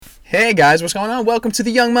Hey guys, what's going on? Welcome to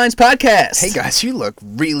the Young Minds Podcast. Hey guys, you look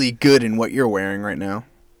really good in what you're wearing right now.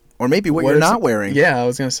 Or maybe what you're not wearing. Yeah, I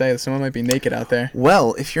was going to say, someone might be naked out there.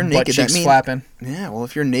 Well, if you're naked, that means... flapping. Yeah, well,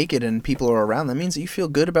 if you're naked and people are around, that means that you feel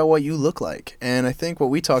good about what you look like. And I think what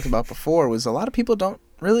we talked about before was a lot of people don't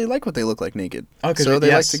really like what they look like naked. Oh, so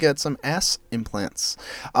they like to get some ass implants.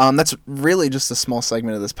 That's really just a small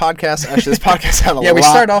segment of this podcast. Actually, this podcast had a lot. Yeah, we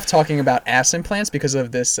start off talking about ass implants because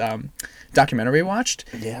of this documentary we watched.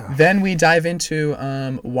 Yeah. Then we dive into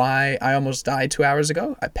why I almost died 2 hours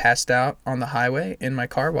ago. I passed out on the highway in my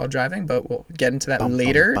car while driving, but we'll get into that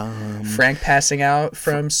later. Frank passing out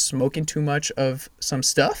from smoking too much of some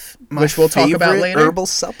stuff, which we'll talk about later. Herbal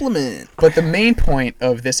supplement. But the main point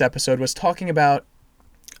of this episode was talking about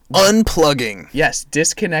unplugging. Yes,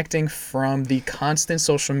 disconnecting from the constant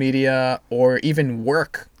social media or even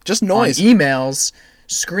work. Just noise. On emails,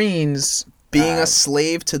 screens. Being a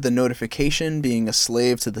slave to the notification, being a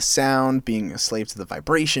slave to the sound, being a slave to the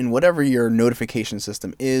vibration, whatever your notification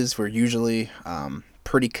system is, we're usually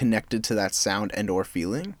pretty connected to that sound and or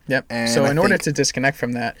feeling. Yep. And so in order to disconnect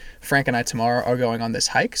from that, Frank and I tomorrow are going on this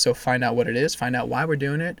hike. So find out what it is, find out why we're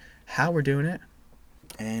doing it, how we're doing it.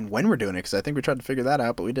 And when we're doing it, because I think we tried to figure that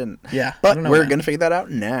out, but we didn't. Yeah. But we're going to figure that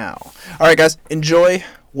out now. All right, guys, enjoy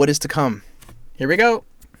what is to come. Here we go.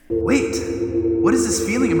 Wait, what is this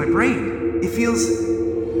feeling in my brain? It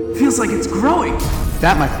feels like it's growing.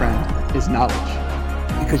 That, my friend, is knowledge.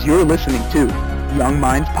 Because you're listening to Young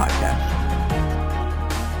Minds Podcast.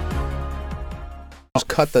 Just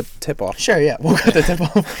cut the tip off. Sure, yeah. We'll cut the tip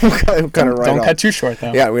off. Don't cut too short,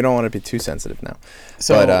 though. Yeah, we don't want to be too sensitive now.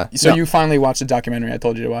 So, no. You finally watched the documentary I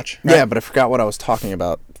told you to watch, right? Yeah, but I forgot what I was talking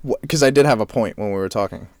about. Because I did have a point when we were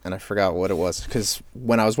talking, and I forgot what it was. Because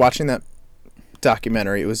when I was watching that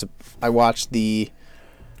documentary, I watched the...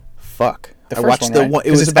 I watched the one. It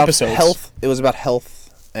was about episodes. Health. It was about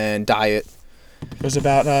health and diet. It was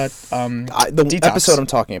about the detox. Episode I'm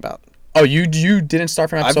talking about. Oh, you didn't start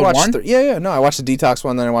from episode one? I watched the detox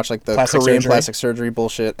one, then I watched like the Korean plastic surgery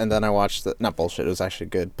bullshit, and then I watched not bullshit. It was actually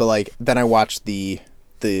good, but like then I watched the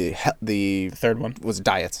third one was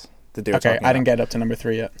diets. Okay, I didn't get up to number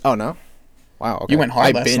 3 yet. Oh no. Wow, okay. You went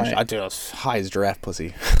hard last night. I was high as giraffe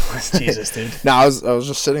pussy. Jesus, dude. No, I was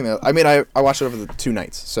just sitting there. I mean, I watched it over the 2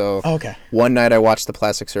 nights. So okay. One night I watched the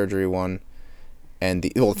plastic surgery one, and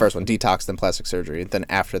the first one, detox, then plastic surgery. Then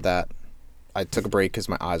after that, I took a break because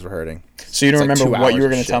my eyes were hurting. So you don't remember what you were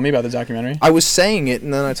going to tell me about the documentary? I was saying it,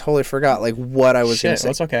 and then I totally forgot like what I was going to say.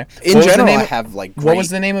 That's okay. In general, I have like great what was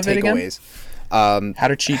the name of takeaways. It again? How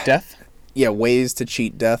to Cheat Death? Yeah, Ways to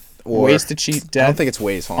Cheat Death. Or Ways to Cheat Death. I don't think it's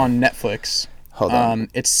Ways. On Netflix. Hold on.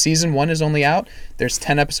 It's season 1 is only out. There's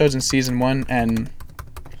 10 episodes in season 1, and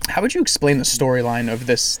how would you explain the storyline of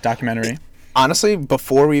this documentary? Honestly,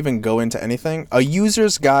 before we even go into anything, A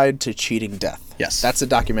User's Guide to Cheating Death. Yes. That's a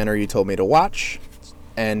documentary you told me to watch,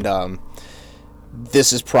 and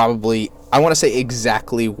this is probably, I want to say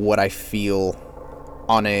exactly what I feel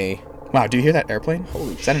on a... Wow, do you hear that airplane?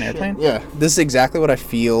 Holy Is that an airplane? Yeah. This is exactly what I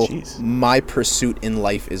feel my pursuit in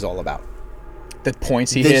life is all about. The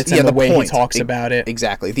points he hits and the way he talks about it.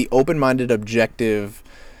 Exactly. The open-minded, objective,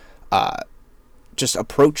 just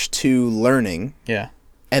approach to learning. Yeah.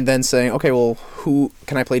 And then saying, okay, well, who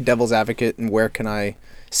can I play devil's advocate and where can I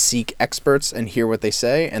seek experts and hear what they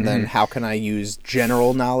say? And then how can I use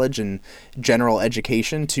general knowledge and general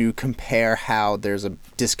education to compare how there's a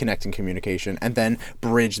disconnect in communication and then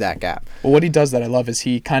bridge that gap? Well, what he does that I love is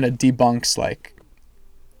he kind of debunks like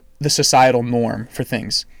the societal norm for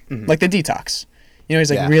things, like the detox. You know,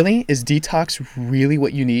 he's like, really? Is detox really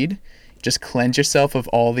what you need? Just cleanse yourself of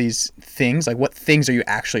all these things? Like, what things are you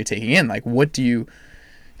actually taking in? Like, what do you...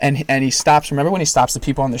 And he stops, remember when he stops the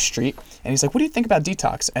people on the street? And he's like, what do you think about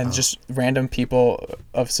detox? And just random people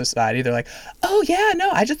of society, they're like, oh, yeah, no,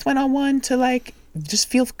 I just went on one to, like, just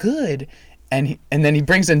feel good. And then he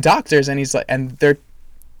brings in doctors, and he's like, and they're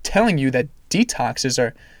telling you that detoxes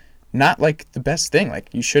are not, like, the best thing. Like,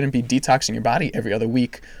 you shouldn't be detoxing your body every other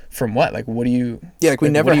week from what? Like, what do you... Yeah, like, we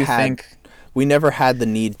never had the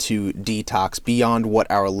need to detox beyond what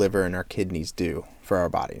our liver and our kidneys do for our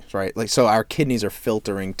bodies, right? Like, so our kidneys are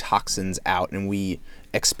filtering toxins out and we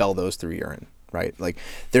expel those through urine, right? Like,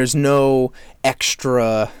 there's no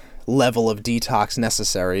extra level of detox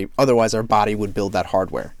necessary. Otherwise, our body would build that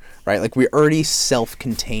hardware, right? Like, we're already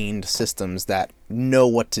self-contained systems that know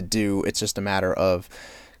what to do. It's just a matter of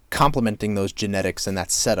complementing those genetics and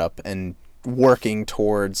that setup and working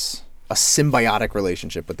towards a symbiotic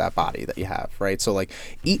relationship with that body that you have, right? So like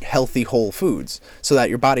eat healthy whole foods so that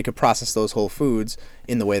your body could process those whole foods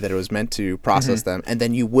in the way that it was meant to process them, and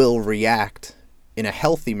then you will react in a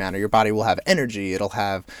healthy manner. Your body will have energy. It'll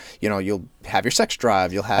have, you'll have your sex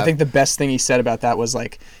drive. You'll have. I think the best thing he said about that was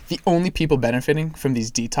like the only people benefiting from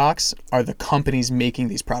these detox are the companies making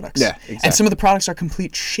these products. Yeah, exactly. And some of the products are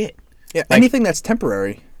complete shit. Yeah, anything that's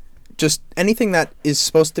temporary, just anything that is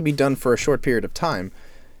supposed to be done for a short period of time,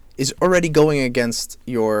 is already going against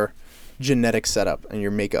your genetic setup and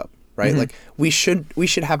your makeup, right? Mm-hmm. Like we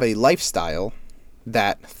should have a lifestyle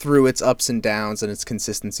that through its ups and downs and its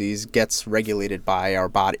consistencies gets regulated by our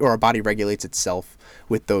body, or our body regulates itself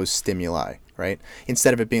with those stimuli, right?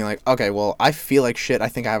 Instead of it being like, okay, well, I feel like shit. I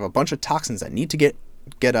think I have a bunch of toxins that need to get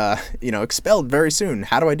expelled very soon.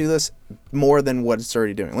 How do I do this more than what it's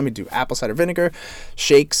already doing? Let me do apple cider vinegar,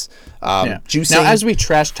 shakes, juicing. Now, as we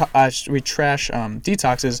trash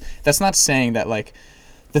detoxes, that's not saying that like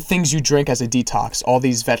the things you drink as a detox, all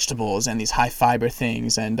these vegetables and these high fiber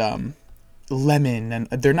things and lemon, and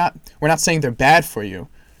we're not saying they're bad for you.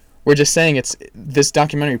 We're just saying this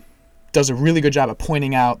documentary does a really good job of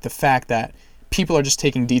pointing out the fact that people are just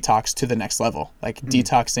taking detox to the next level, like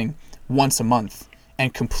detoxing once a month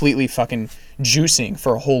and completely fucking juicing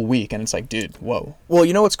for a whole week. And it's like, dude, whoa. Well,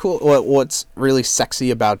 you know what's cool? What's really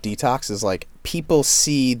sexy about detox is like people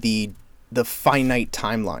see the finite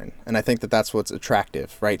timeline, and I think that's what's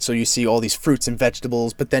attractive, right? So you see all these fruits and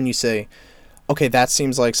vegetables, but then you say, okay, that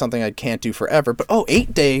seems like something I can't do forever, but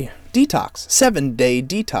 8-day detox, 7-day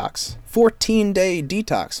detox, 14-day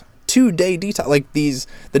detox, 2-day detox. Like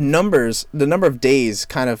the number of days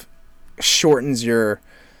kind of shortens the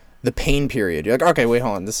pain period. You're like, okay, wait,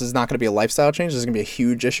 hold on. This is not going to be a lifestyle change. This is going to be a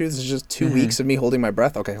huge issue. This is just 2 weeks of me holding my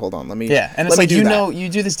breath. Okay, hold on. Let me. Yeah, and it's like, you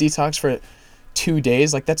do this detox for 2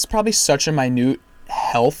 days. Like that's probably such a minute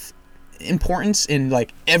health importance in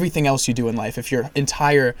like everything else you do in life. If your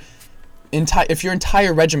entire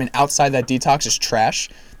regimen outside that detox is trash,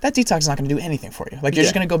 that detox is not going to do anything for you. Like you're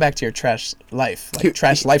just going to go back to your trash life, like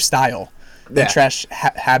trash lifestyle, and trash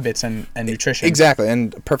habits and nutrition. Exactly,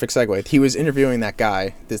 and perfect segue. He was interviewing that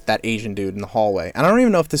guy, that Asian dude in the hallway, and I don't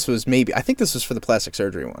even know if this was I think this was for the plastic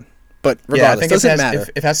surgery one. But regardless, doesn't matter. If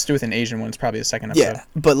it has to do with an Asian one, it's probably the second episode. Yeah,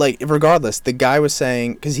 but like regardless, the guy was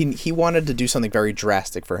saying, because he wanted to do something very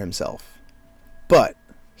drastic for himself, but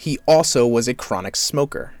he also was a chronic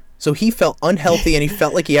smoker. So he felt unhealthy and he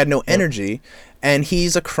felt like he had no energy, and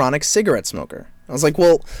he's a chronic cigarette smoker. I was like,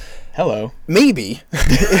 well, hello. Maybe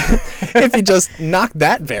if you just knock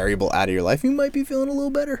that variable out of your life, you might be feeling a little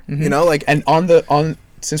better. Mm-hmm. And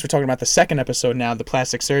since we're talking about the second episode now, the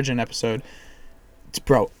plastic surgeon episode,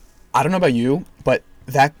 bro, I don't know about you, but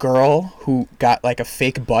that girl who got like a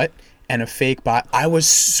fake butt and a fake bot, I was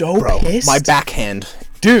so pissed. My backhand,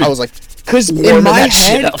 dude. I was like. Because in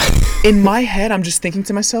my head, I'm just thinking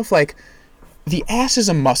to myself, like, the ass is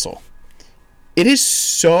a muscle. It is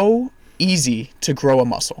so easy to grow a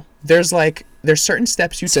muscle. There's certain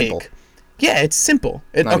steps you take. Yeah, it's simple.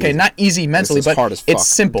 Not easy mentally, but it's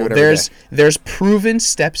simple. There's proven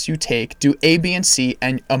steps you take. Do A, B, and C,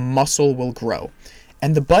 and a muscle will grow.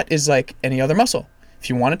 And the butt is like any other muscle. If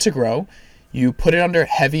you want it to grow, you put it under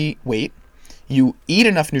heavy weight. You eat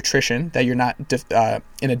enough nutrition that you're not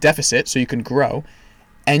in a deficit so you can grow,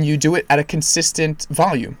 and you do it at a consistent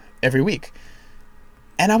volume every week.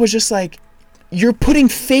 And I was just like, you're putting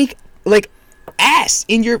fake, like, ass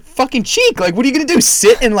in your fucking cheek. Like, what are you going to do?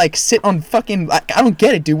 Sit on fucking, I don't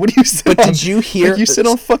get it, dude. What do you sit on? But did you hear? Like, you sit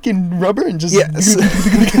on fucking rubber and just... like,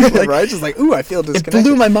 right? Just like, ooh, I feel disconnected. It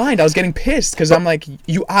blew my mind. I was getting pissed because I'm like,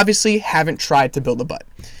 you obviously haven't tried to build a butt.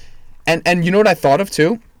 And you know what I thought of,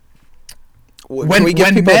 too? Can we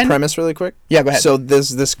give people a premise really quick? Yeah, go ahead. So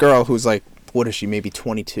there's this girl who's like, what is she, maybe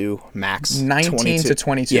 22 max? 19 to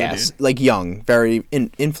 22, yes, dude. like young, very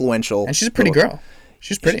influential. And she's a pretty girl.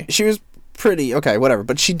 She's pretty. She was pretty, okay, whatever.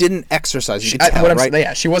 But she didn't exercise, you could tell, right?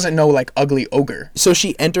 Yeah, she wasn't no, like, ugly ogre. So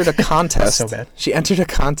she entered a contest. So bad. She entered a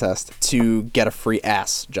contest to get a free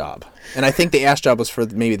ass job. And I think the ass job was for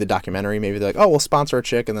maybe the documentary. Maybe they're like, oh, we'll sponsor a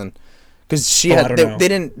chick, and then... Because they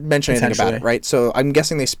didn't mention anything about it, right? So I'm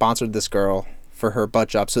guessing they sponsored this girl for her butt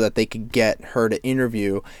job so that they could get her to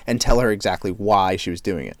interview and tell her exactly why she was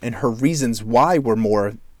doing it. And her reasons why were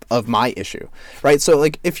more of my issue, right? So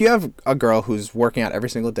like if you have a girl who's working out every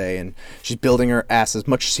single day and she's building her ass as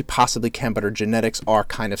much as she possibly can, but her genetics are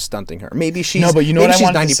kind of stunting her. Maybe she's... No, but you know what I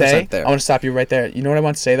want to say? There. I want to stop you right there. You know what I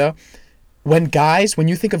want to say though? When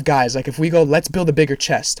you think of guys, like if we go, let's build a bigger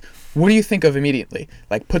chest, what do you think of immediately?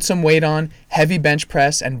 Like put some weight on, heavy bench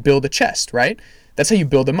press, and build a chest, right? That's how you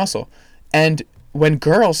build a muscle. And when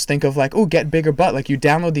girls think of like, oh, get bigger butt, like you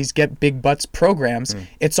download these get big butts programs,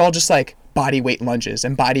 it's all just like body weight lunges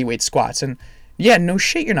and body weight squats. And yeah, no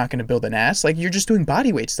shit, you're not going to build an ass. Like you're just doing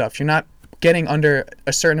body weight stuff. You're not getting under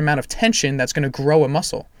a certain amount of tension that's going to grow a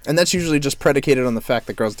muscle. And that's usually just predicated on the fact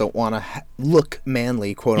that girls don't want to look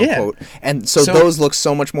manly, quote unquote. And so those look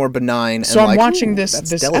so much more benign. So and I'm like, watching this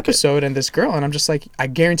delicate. episode and this girl, and I'm just like, I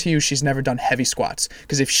guarantee you she's never done heavy squats.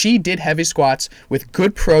 Because if she did heavy squats with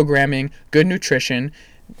good programming, good nutrition,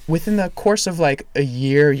 within the course of like a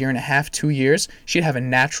year, year and a half, 2 years, she'd have a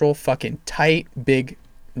natural fucking tight, big,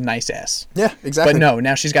 nice ass. Yeah, exactly. But no,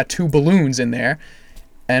 now she's got 2 balloons in there.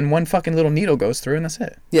 And one fucking little needle goes through, and that's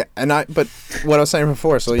it. Yeah, but what I was saying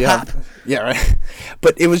before, so you have, yeah, right.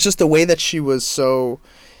 But it was just the way that she was so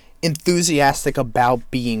enthusiastic about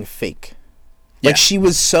being fake. Like, she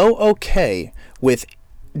was so okay with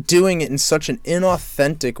doing it in such an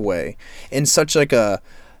inauthentic way, in such like a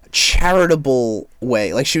charitable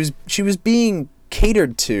way. Like, she was being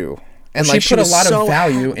catered to, and she like put a lot of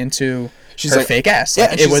value into her like, fake ass. Yeah,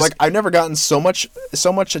 like, and she's like, I've never gotten so much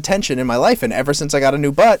attention in my life, and ever since I got a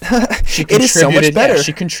new butt, it is so much better. Yeah,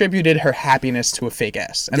 she contributed her happiness to a fake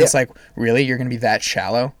ass, and it's like, really, you're gonna be that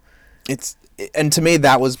shallow? And to me,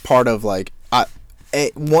 that was part of like,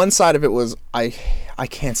 one side of it was I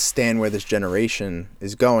can't stand where this generation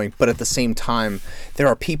is going, but at the same time, there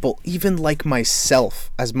are people even like myself,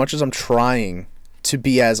 as much as I'm trying to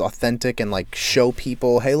be as authentic and like show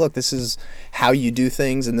people, hey, look, this is how you do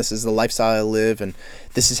things, and this is the lifestyle I live, and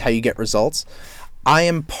this is how you get results. I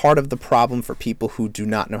am part of the problem for people who do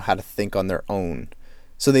not know how to think on their own.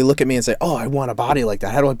 So they look at me and say, oh, I want a body like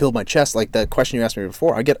that. How do I build my chest? Like the question you asked me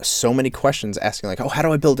before, I get so many questions asking like, oh, how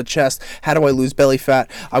do I build a chest? How do I lose belly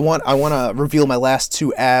fat? I want to reveal my last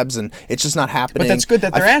 2 abs, and it's just not happening. But that's good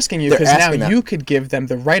that they're asking you, because now you could give them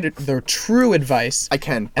the true advice. I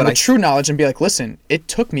can. And the true knowledge, and be like, listen, it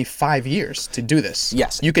took me 5 years to do this.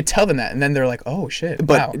 Yes. You could tell them that, and then they're like, oh, shit,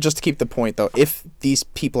 But wow. just to keep the point, though, if these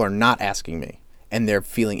people are not asking me, and they're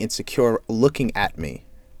feeling insecure looking at me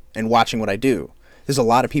and watching what I do, there's a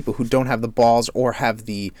lot of people who don't have the balls or have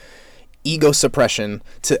the ego suppression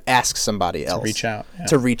to ask somebody else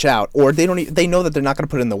to reach out, or they know that they're not going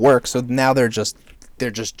to put in the work, so now they're just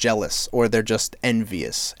jealous, or they're just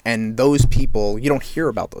envious. And those people, you don't hear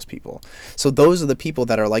about those people. So those are the people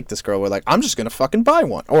that are like this girl, where like, I'm just going to fucking buy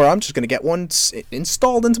one, or I'm just going to get one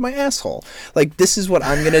installed into my asshole. Like, this is what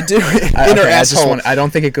I'm going to do in her asshole. I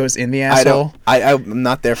don't think it goes in the asshole. I'm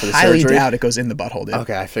not there for the Highly surgery. doubt it goes in the butthole, dude.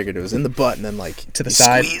 Okay, I figured it was in the butt, and then like to the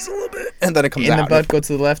side, squeeze a little bit, and then it comes in out. In the butt, go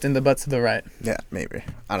to the left, in the butt to the right. Yeah, maybe.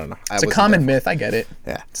 I don't know. It's a common myth. I get it.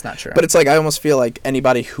 Yeah, it's not true. But it's like, I almost feel like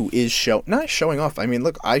anybody who is not showing off. I mean,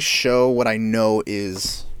 look, I show what I know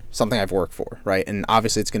is something I've worked for, right? And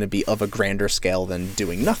obviously it's going to be of a grander scale than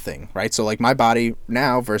doing nothing, right? So like, my body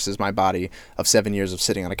now versus my body of 7 years of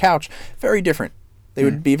sitting on a couch, very different. They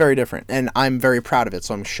would be very different, and I'm very proud of it,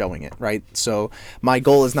 so I'm showing it, right? So my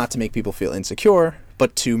goal is not to make people feel insecure,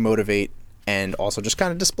 but to motivate and also just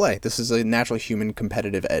kind of display. This is a natural human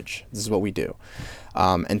competitive edge. This is what we do.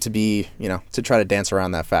 And to be, to try to dance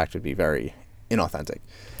around that fact would be very inauthentic.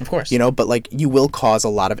 Of course. But like, you will cause a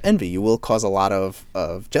lot of envy. You will cause a lot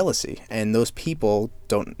of jealousy. And those people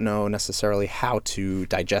don't know necessarily how to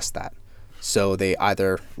digest that. So they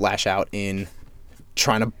either lash out in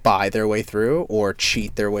trying to buy their way through, or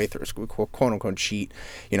cheat their way through, quote unquote cheat,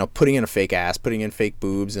 putting in a fake ass, putting in fake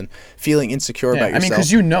boobs, and feeling insecure about yourself. I mean,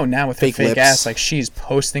 because now with fake her fake lips. ass, like, she's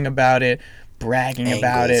posting about it, bragging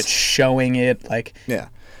about it, showing it, like, yeah.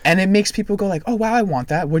 And it makes people go like, oh, wow, I want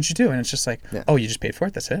that. What'd you do? And it's just like, oh, you just paid for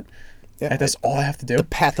it. That's it. Yeah. Like, that's all I have to do. The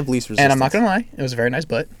path of least resistance. And I'm not going to lie. It was a very nice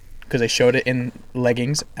butt, because they showed it in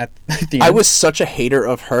leggings at the end. I was such a hater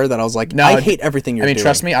of her that I was like, I hate everything you're doing.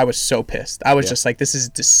 Trust me, I was so pissed. I was just like, this is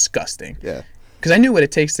disgusting. Yeah. Because I knew what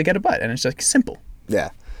it takes to get a butt, and it's like simple. Yeah.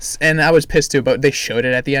 And I was pissed too, but they showed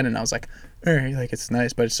it at the end, and I was like, all right, like, it's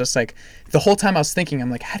nice, but it's just like, the whole time I was thinking, I'm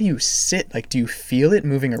like, how do you sit? Like, do you feel it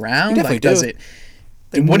moving around? You definitely like, does do. it?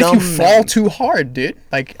 Like, what if you fall too hard, dude?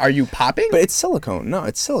 Like, are you popping? But it's silicone. No,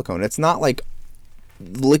 it's silicone. It's not like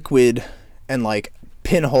liquid and like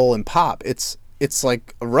pinhole and pop. It's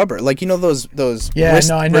like a rubber. Like, those wrist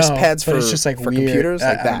pads but it's just like for weird. computers,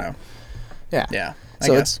 like I that. don't know. Yeah. Yeah. I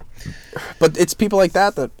So guess. But it's people like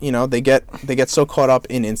that they get so caught up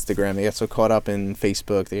in Instagram, they get so caught up in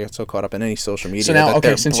Facebook, they get so caught up in any social media. So now,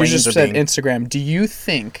 okay, since you just said being... Instagram, do you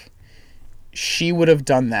think she would have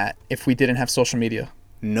done that if we didn't have social media?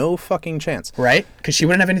 No fucking chance. Right? Because she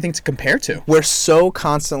wouldn't have anything to compare to. We're so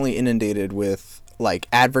constantly inundated with like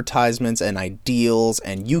advertisements and ideals,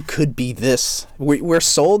 and you could be this. We're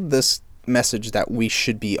sold this message that we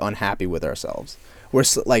should be unhappy with ourselves. We're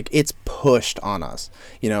like, it's pushed on us.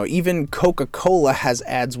 Even Coca-Cola has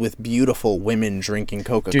ads with beautiful women drinking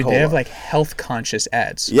Coca-Cola. Dude, they have like health conscious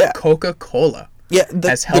ads. Yeah. Coca-Cola. Yeah,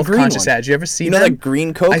 has the health green conscious one. ads. You ever see You know them? that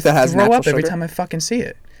green Coke I that has throw natural up every sugar? time I fucking see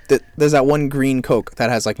it. There's that one green Coke that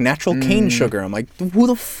has like natural cane Mm. sugar. I'm like, who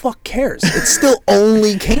the fuck cares? It's still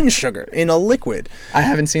only cane sugar in a liquid. I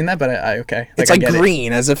haven't seen that, but I okay. It's I like get it.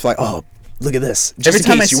 green, as if like, oh, look at this. Just Every in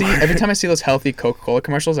time I case you see weren't- every time I see those healthy Coca-Cola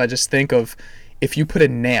commercials, I just think of if you put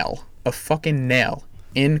a fucking nail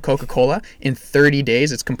in Coca-Cola, in 30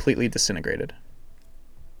 days it's completely disintegrated.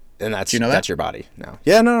 and that's you know that? that's your body. No.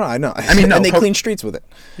 Yeah, no, I know. I mean, no, and they Coke- clean streets with it.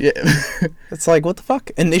 Yeah. It's like, what the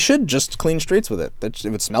fuck? And they should just clean streets with it. It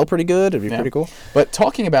would smell pretty good. It'd be Yeah. pretty cool. But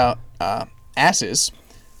talking about asses,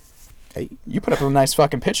 Hey. you put up a nice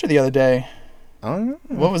fucking picture the other day. Oh,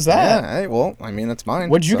 What was that? Yeah, hey, well, I mean, that's mine.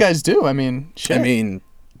 What'd you so- guys do? I mean, shit. I mean,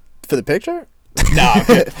 for the picture? no.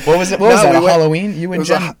 Okay. What was it? What was No, that? we A went- Halloween? You It and was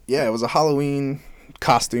Jen? it was a Halloween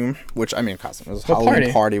costume, which, I mean, costume. It was a What Halloween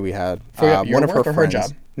party? party we had. For your one of work her or her friends.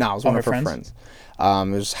 job? No, it was Oh, one her of her friends? friends.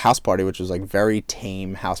 It was a house party, which was like very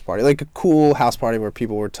tame house party, like a cool house party where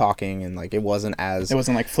people were talking and like it wasn't as It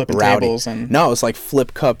wasn't like flipping rowdy. tables and No, it was like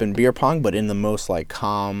flip cup and beer pong, but in the most like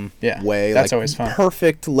calm Yeah, way. that's like, always fun.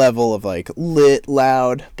 Perfect level of like lit,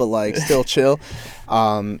 loud, but like still chill.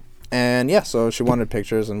 And yeah, so she wanted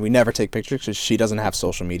pictures, and we never take pictures because she doesn't have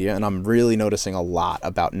social media. And I'm really noticing a lot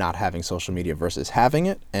about not having social media versus having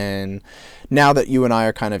it. And now that you and I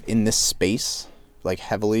are kind of in this space, like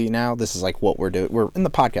heavily now, this is like what we're doing. We're in the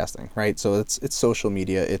podcasting, right? So it's social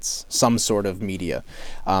media. It's some sort of media,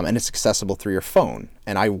 and it's accessible through your phone.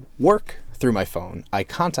 And I work through my phone. I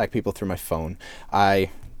contact people through my phone. I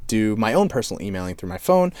do my own personal emailing through my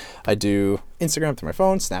phone. I do Instagram through my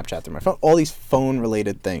phone, Snapchat through my phone, all these phone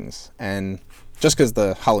related things. And just because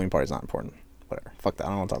the Halloween party is not important, whatever. Fuck that. I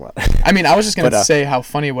don't want to talk about it. I mean, I was just gonna But, say how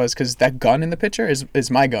funny it was because that gun in the picture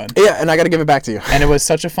is my gun, Yeah, and I got to give it back to you. and it was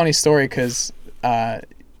such a funny story because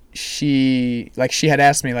she had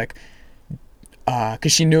asked me like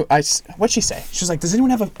because she knew what'd she say? She was like, "Does anyone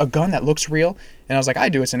have a gun that looks real?" And I was like, "I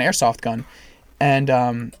do. It's an airsoft gun."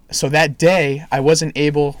 And so that day I wasn't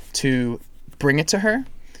able to bring it to her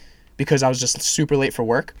because I was just super late for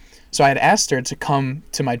work. So I had asked her to come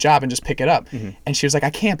to my job and just pick it up. And she was like, "I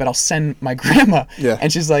can't, but I'll send my grandma." Yeah.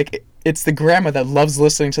 And she's like, "It's the grandma that loves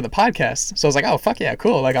listening to the podcast." So I was like, "Oh, fuck yeah,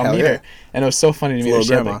 cool. Like, I'll Hell meet yeah. her." And it was so funny to me. Little that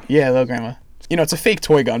she had, grandma. like, yeah, little grandma. You know, it's a fake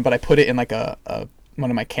toy gun, but I put it in like a one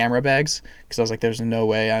of my camera bags because I was like, "There's no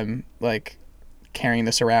way I'm like carrying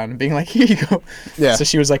this around and being like, here you go." Yeah. So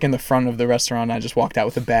she was like in the front of the restaurant. And I just walked out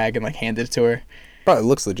with a bag and like handed it to her. Bro, it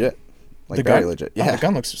looks legit. Like The very gun? legit. Oh, Yeah. the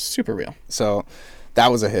gun looks super real. So that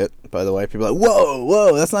was a hit, by the way. People are like,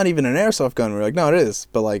 whoa, that's not even an airsoft gun. We're like, no, it is.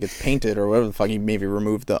 But like it's painted or whatever the fuck. You maybe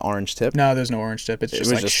removed the orange tip. No, there's no orange tip. It's It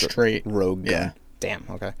just was like just a straight. rogue gun. Yeah. Damn.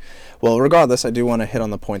 Okay. Well, regardless, I do want to hit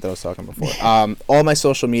on the point that I was talking before. All my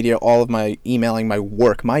social media, all of my emailing, my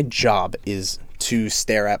work, my job is to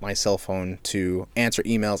stare at my cell phone, to answer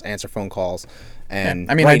emails, answer phone calls,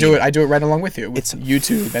 and I mean, I do writing. it right along with you. With It's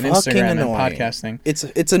YouTube and fucking Instagram and annoying. podcasting.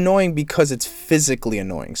 It's annoying because it's physically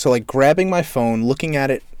annoying. So like grabbing my phone, looking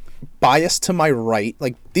at it, biased to my right,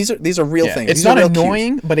 like these are real Yeah. things. It's These are not real cues.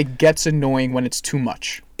 annoying, but it gets annoying when it's too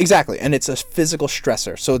much. Exactly, and it's a physical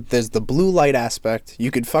stressor. So there's the blue light aspect. You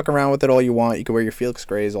could fuck around with it all you want. You could wear your Felix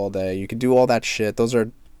Grays all day. You could do all that shit. Those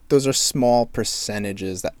are small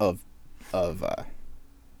percentages that of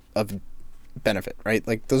benefit, right?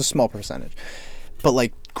 Like those are small percentage. But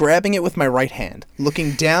like grabbing it with my right hand,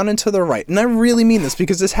 looking down and to the right, and I really mean this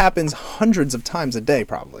because this happens hundreds of times a day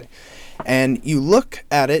probably. And you look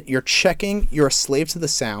at it, you're checking, you're a slave to the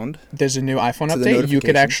sound. There's a new iPhone To the update. You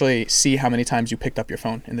could notification. actually see how many times you picked up your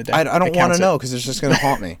phone in the day. I don't It want counts to it. know because it's just going to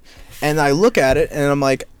haunt me. And I look at it and I'm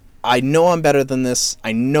like, I know I'm better than this.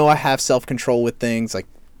 I know I have self-control with things. Like,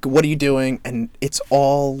 what are you doing? And it's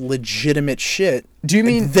all legitimate shit. Do you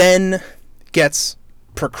mean- It then gets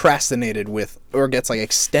procrastinated with or gets like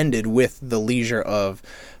extended with the leisure of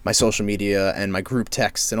my social media and my group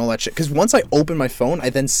texts and all that shit. Because once I open my phone, I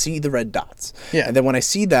then see the red dots. Yeah. And then when I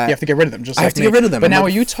see that, You have to get rid of them. Just I like have to me. get rid of them. But I'm now,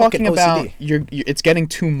 like are you talking fucking about OCD. it's getting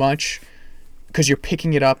too much because you're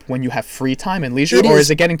picking it up when you have free time and leisure, It or is- is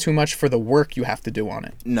it getting too much for the work you have to do on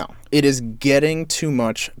it? No, it is getting too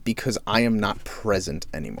much because I am not present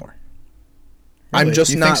anymore. I'm Really?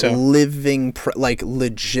 just You think not so? living like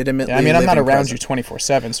legitimately. Yeah, I mean, I'm not living around present. you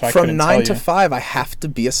 24/7, so I From couldn't 9 tell to you. 5, I have to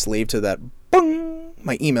be a slave to that. Bong,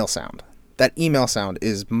 my email sound. That email sound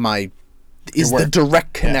is the work.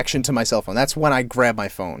 direct connection to my cell phone. That's when I grab my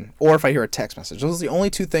phone, or if I hear a text message. Those are the only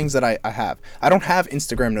two things that I have. I don't have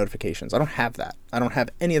Instagram notifications. I don't have that. I don't have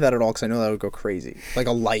any of that at all because I know that would go crazy. Like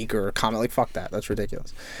a like or a comment. Like fuck that. That's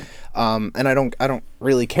ridiculous. And I don't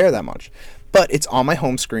really care that much. But it's on my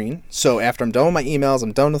home screen. So after I'm done with my emails,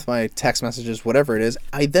 I'm done with my text messages, whatever it is,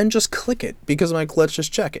 I then just click it because I'm like, let's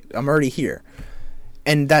just check it. I'm already here.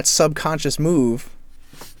 And that subconscious move,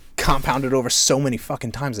 compounded over so many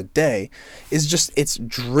fucking times a day, is just, it's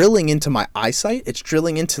drilling into my eyesight. It's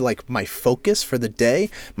drilling into like my focus for the day.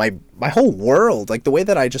 My whole world, like the way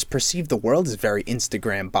that I just perceive the world is very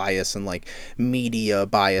Instagram bias and like media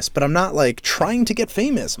bias. But I'm not like trying to get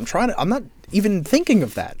famous. I'm not even thinking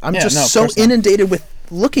of that. I'm so inundated with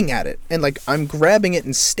looking at it, and like I'm grabbing it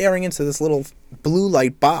and staring into this little blue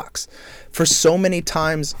light box for so many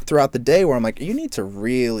times throughout the day where I'm like, you need to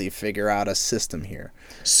really figure out a system here.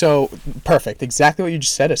 So perfect, exactly what you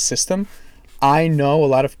just said, a system. I know a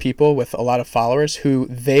lot of people with a lot of followers who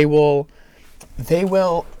they will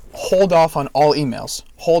hold off on all emails,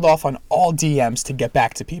 hold off on all DMs to get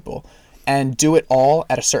back to people, and do it all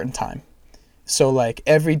at a certain time. So like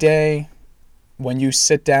every day when you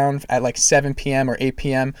sit down at like 7 p.m. or 8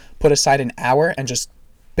 p.m., put aside an hour and just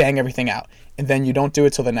bang everything out. And then you don't do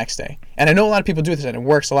it till the next day. And I know a lot of people do this and it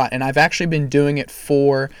works a lot. And I've actually been doing it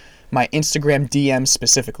for my Instagram DMs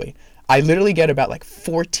specifically. I literally get about like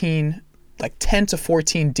 10 to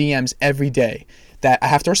 14 DMs every day that I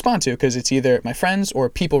have to respond to because it's either my friends or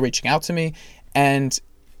people reaching out to me. And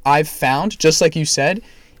I've found, just like you said,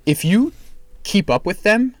 if you keep up with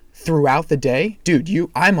them throughout the day, dude,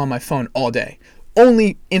 I'm on my phone all day.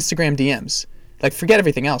 Only Instagram DMs. Like, forget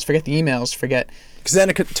everything else. Forget the emails. Because then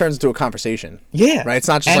it turns into a conversation. Yeah. Right? It's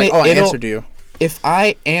not just I answered you. If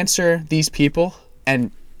I answer these people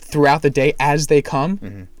and throughout the day as they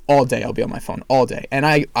come, all day I'll be on my phone. All day. And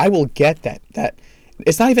I will get that.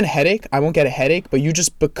 It's not even a headache. I won't get a headache, but you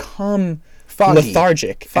just become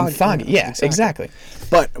lethargic and foggy. Yeah, exactly.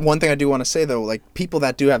 But one thing I do want to say, though, like, people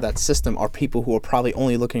that do have that system are people who are probably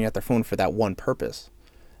only looking at their phone for that one purpose.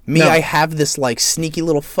 I have this, like, sneaky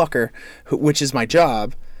little fucker, which is my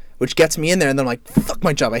job, which gets me in there, and then I'm like, fuck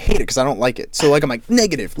my job, I hate it because I don't like it. So, like, I'm like,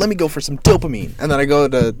 negative, let me go for some dopamine. And then I go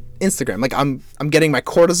to Instagram. Like, I'm getting my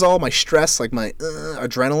cortisol, my stress, like, my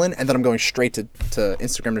adrenaline, and then I'm going straight to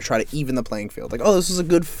Instagram to try to even the playing field. Like, oh, this was a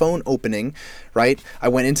good phone opening, right? I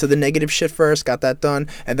went into the negative shit first, got that done,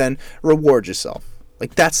 and then reward yourself.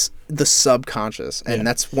 Like, that's the subconscious, and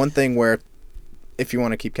that's one thing where, if you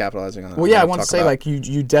want to keep capitalizing on that. Well, yeah, I want to say, like,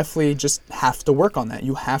 you definitely just have to work on that.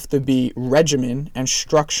 You have to be regimented and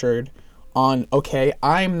structured on, okay,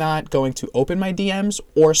 I'm not going to open my DMs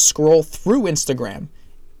or scroll through Instagram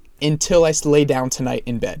until I lay down tonight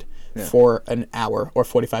in bed for an hour or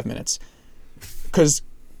 45 minutes. Because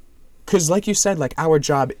like you said, like, our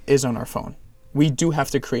job is on our phone. We do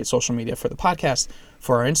have to create social media for the podcast,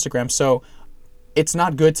 for our Instagram. So it's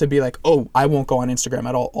not good to be like, oh, I won't go on Instagram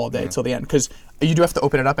at all day till the end, because you do have to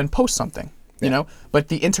open it up and post something, you know? But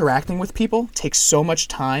the interacting with people takes so much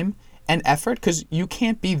time and effort because you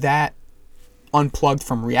can't be that unplugged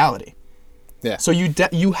from reality. Yeah. So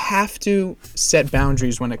you have to set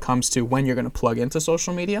boundaries when it comes to when you're going to plug into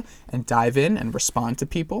social media and dive in and respond to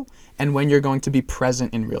people, and when you're going to be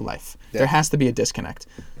present in real life. Yeah. There has to be a disconnect.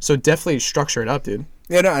 So definitely structure it up, dude.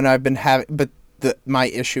 Yeah, no, and I've been having, but my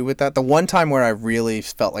issue with that, the one time where I really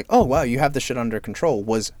felt like, oh wow, you have this shit under control,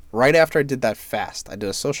 was right after I did that fast. I did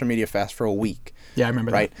a social media fast for a week. Yeah, I remember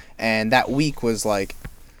that. Right, and that week was like,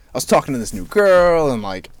 I was talking to this new girl and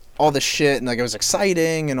like all this shit, and like it was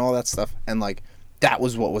exciting and all that stuff, and like that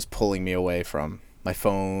was what was pulling me away from my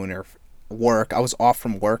phone or work. I was off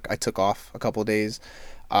from work. I took off a couple of days,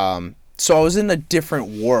 so I was in a different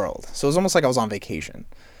world. So it was almost like I was on vacation.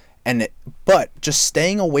 But just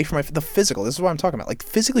staying away from the physical, this is what I'm talking about, like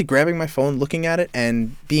physically grabbing my phone, looking at it,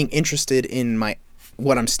 and being interested in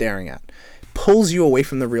what I'm staring at, pulls you away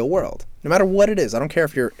from the real world. No matter what it is. I don't care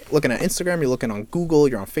if you're looking at Instagram, you're looking on Google,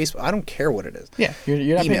 you're on Facebook. I don't care what it is. Yeah,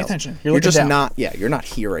 you're not paying attention. You're just down. You're not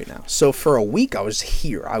here right now. So for a week, I was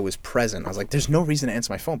here. I was present. I was like, there's no reason to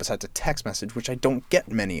answer my phone besides a text message, which I don't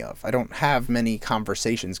get many of. I don't have many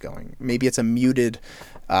conversations going. Maybe it's a muted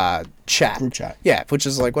chat. Group chat. Yeah, which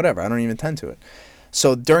is like, whatever. I don't even tend to it.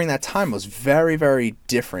 So during that time, I was very, very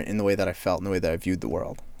different in the way that I felt and the way that I viewed the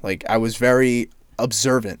world. Like, I was very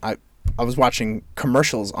observant. I was watching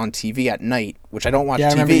commercials on TV at night, which I don't watch TV. Yeah,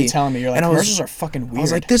 I remember you telling me. You're like, commercials are fucking weird. I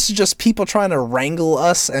was like, this is just people trying to wrangle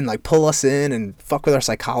us and like pull us in and fuck with our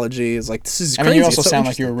psychology. It's like, this is crazy. I mean, you also sound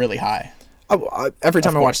like you were really high. Every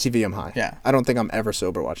time I watch TV, I'm high. Yeah. I don't think I'm ever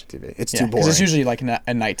sober watching TV. It's too boring. Because it's usually like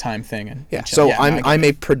a nighttime thing. And so I'm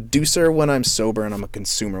a producer when I'm sober and I'm a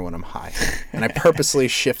consumer when I'm high. And I purposely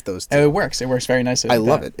shift those two. It works. It works very nicely. I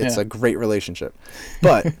love it. It's a great relationship.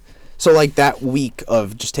 But So like that week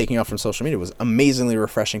of just taking off from social media was amazingly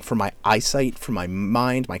refreshing for my eyesight, for my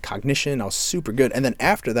mind, my cognition. I was super good. And then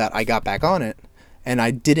after that, I got back on it, and I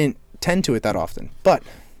didn't tend to it that often. But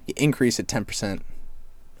you increase it 10%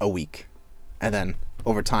 a week, and then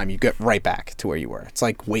over time you get right back to where you were. It's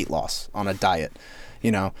like weight loss on a diet. You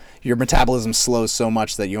know, your metabolism slows so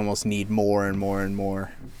much that you almost need more and more and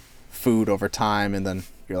more food over time, and then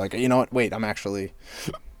you're like, you know what? Wait, I'm actually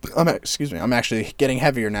getting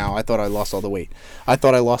heavier now. I thought I lost all the weight. I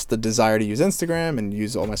thought I lost the desire to use Instagram and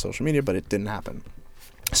use all my social media, but it didn't happen.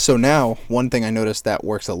 So now, one thing I noticed that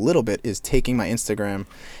works a little bit is taking my Instagram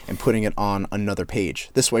and putting it on another page.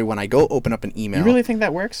 This way, when I go open up an email... You really think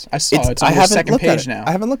that works? I saw it's on your second page now.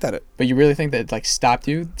 I haven't looked at it. But you really think that it, like, stopped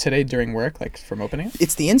you today during work, like, from opening it?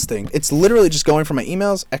 It's the instinct. It's literally just going from my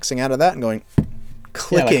emails, Xing out of that, and going...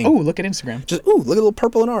 Clicking. Yeah, like, look at Instagram. Just, look at the little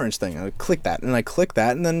purple and orange thing. I click that, and I click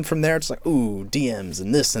that, and then from there, it's like, DMs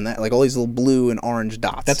and this and that. Like, all these little blue and orange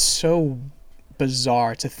dots. That's so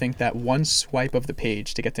bizarre to think that one swipe of the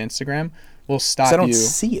page to get to Instagram will stop you. I don't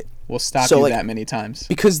see it. Will stop you that many times.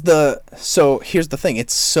 Because so here's the thing.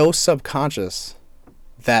 It's so subconscious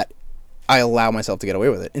that I allow myself to get away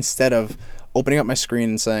with it. Instead of opening up my screen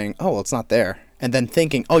and saying, well, it's not there. And then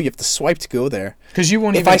thinking, you have to swipe to go there. Because you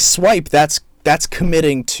won't If I swipe, that's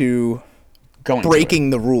committing to breaking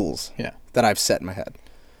the rules that I've set in my head.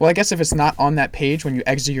 Well, I guess if it's not on that page when you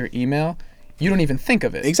exit your email, you don't even think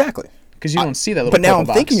of it. Exactly. Because you don't see that little But now I'm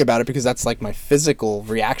box. thinking about it because that's like my physical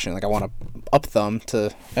reaction. Like I want to up thumb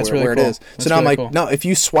to where it is. That's so now really I'm like, cool. no, if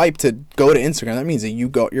you swipe to go to Instagram, that means that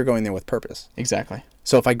you're going there with purpose. Exactly.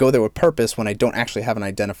 So if I go there with purpose when I don't actually have an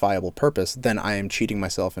identifiable purpose, then I am cheating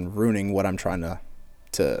myself and ruining what I'm trying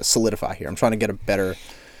to solidify here. I'm trying to get a better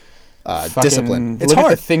discipline. It's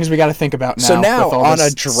hard. At the things we got to think about now. So now with all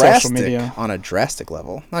on a drastic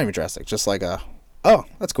level, not even drastic, just like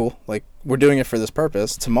that's cool. Like we're doing it for this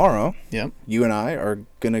purpose. Tomorrow, you and I are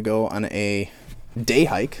gonna go on a day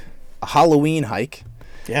hike, a Halloween hike.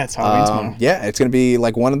 Yeah, it's Halloween tomorrow. Yeah, it's gonna be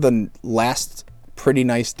like one of the last pretty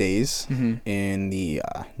nice days in the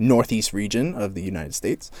northeast region of the United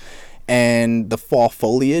States, and the fall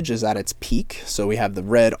foliage is at its peak. So we have the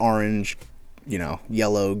red, orange,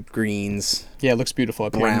 yellow, greens. Yeah, it looks beautiful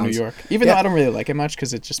up browns. here in New York. Even though I don't really like it much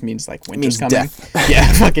because it just means like winter's coming. Death.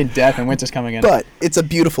 Yeah, fucking death and winter's coming in. But it's a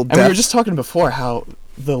beautiful death. And we were just talking before how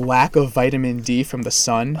the lack of vitamin D from the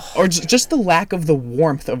sun, or just the lack of the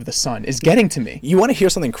warmth of the sun, is getting to me. You want to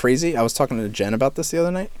hear something crazy? I was talking to Jen about this the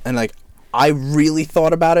other night, and like I really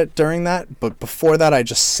thought about it during that, but before that I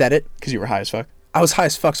just said it. Because you were high as fuck? I was high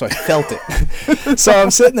as fuck, so I felt it. So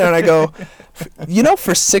I'm sitting there and I go,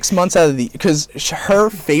 for 6 months out of because her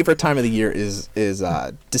favorite time of the year is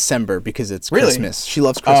December because it's Christmas. She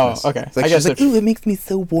loves Christmas. Oh, okay. Like, she's like, ooh, it makes me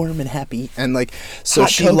so warm and happy. And like, so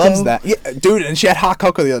she cocoa. loves that. Yeah, dude, and she had hot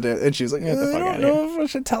cocoa the other day, and she was like, Get the fuck I outta don't know if I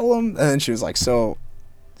should tell him. And then she was like, so,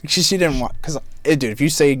 she didn't want, because, dude, if you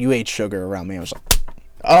say you ate sugar around me, I was like,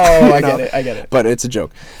 oh, I get it. But it's a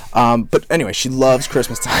joke. But anyway, she loves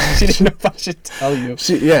Christmas time. She didn't know if I should tell you.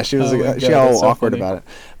 She was she got all awkward about it.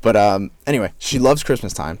 But anyway, she loves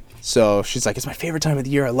Christmas time. So she's like, it's my favorite time of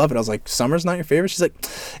the year. I love it. I was like, summer's not your favorite? She's like,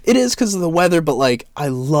 it is because of the weather, but like, I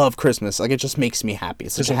love Christmas. Like, it just makes me happy.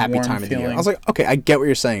 It's such a happy time of the year. I was like, okay, I get what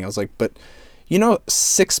you're saying. I was like, but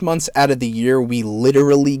 6 months out of the year, we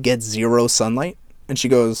literally get zero sunlight. And she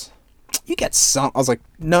goes, you get sun. I was like,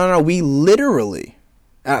 no, we literally...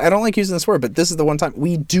 I don't like using this word, but this is the one time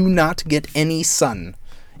we do not get any sun.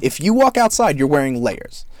 If you walk outside, you're wearing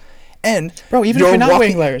layers. And bro, even if you're not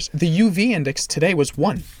wearing layers, the UV index today was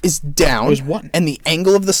 1. Is down. It was 1. And the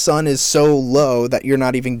angle of the sun is so low that you're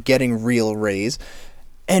not even getting real rays.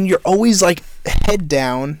 And you're always like head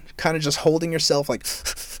down, kind of just holding yourself like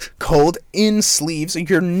cold in sleeves.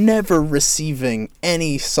 You're never receiving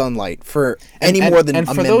any sunlight for more than a minute or two. And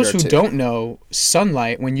for those who don't know,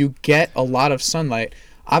 sunlight, when you get a lot of sunlight,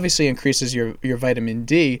 obviously increases your vitamin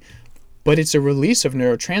D, but it's a release of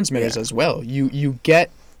neurotransmitters as well. You get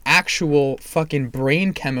actual fucking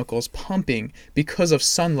brain chemicals pumping because of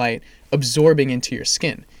sunlight absorbing into your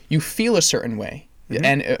skin. You feel a certain way,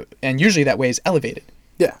 and usually that way is elevated.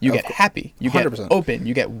 Yeah, you get happy, you 100%. get open,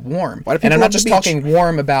 you get warm. And I'm not just talking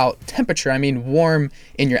warm about temperature. I mean warm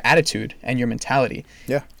in your attitude and your mentality.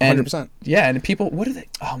 Yeah, 100%. Yeah, and people, what do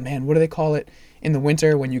they call it in the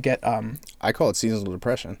winter when you get I call it seasonal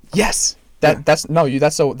depression. Yes. That's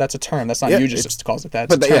a term. That's not you just calls it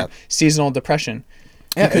that. It's a term. Seasonal depression.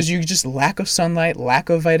 Yeah, because you just lack of sunlight, lack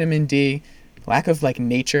of vitamin D, lack of like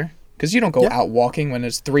nature. Because you don't go out walking when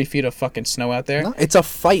there's 3 feet of fucking snow out there. No, it's a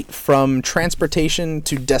fight from transportation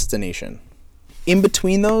to destination. In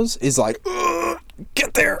between those is like,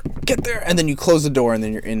 get there, and then you close the door, and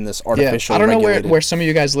then you're in this artificial. I don't know regulated... where some of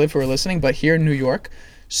you guys live who are listening, but here in New York,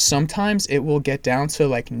 sometimes it will get down to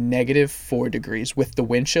like -4 degrees with the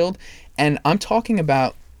wind chill, and I'm talking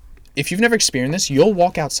about. If you've never experienced this, you'll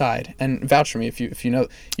walk outside and vouch for me if you know.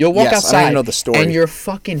 You'll walk outside I know the story. and your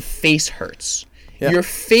fucking face hurts. Yeah. Your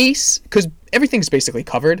face, because everything's basically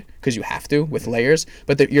covered because you have to with layers,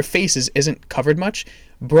 but your face isn't covered much.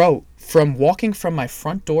 Bro, from walking from my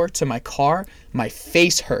front door to my car, my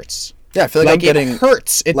face hurts. Yeah, I feel like I'm getting it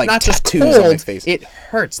hurts. It's like not just tattoos cold. on my face. It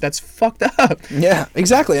hurts. That's fucked up. Yeah,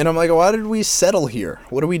 exactly. And I'm like, why did we settle here?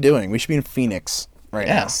 What are we doing? We should be in Phoenix right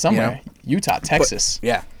now. Yeah, somewhere. You know? Utah, Texas.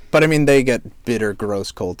 But I mean, they get bitter,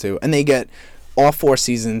 gross cold too, and they get all 4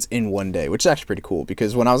 seasons in one day, which is actually pretty cool.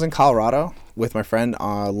 Because when I was in Colorado with my friend,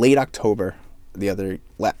 late October,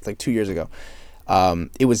 like 2 years ago,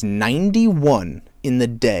 it was 91 in the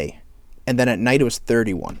day, and then at night it was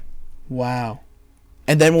 31. Wow.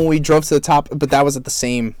 And then when we drove to the top, but that was at the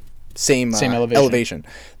same elevation.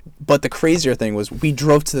 But the crazier thing was we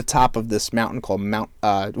drove to the top of this mountain called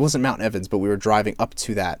it wasn't Mount Evans, but we were driving up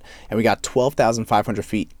to that, and we got 12,500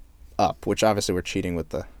 feet up, which obviously we're cheating with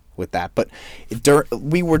that. But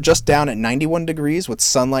we were just down at 91 degrees with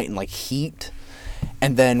sunlight and like heat,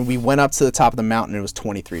 and then we went up to the top of the mountain and it was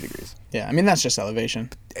 23 degrees. Yeah, I mean that's just elevation.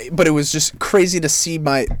 But it was just crazy to see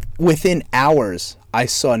within hours I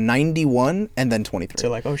saw 91 and then 23. So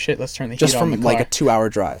like, oh shit, let's turn the heat just on from the car. like a 2-hour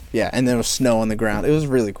drive. Yeah, and there was snow on the ground. It was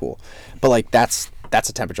really cool. But like that's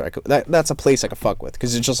a temperature that's a place I could fuck with,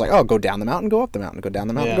 because it's just like, oh, go down the mountain, go up the mountain, go down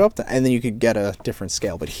the mountain, go up and then you could get a different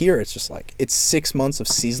scale. But here it's just like it's 6 months of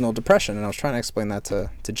seasonal depression, and I was trying to explain that to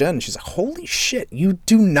Jen, and she's like, holy shit, you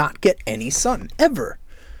do not get any sun ever.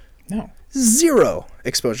 No. 0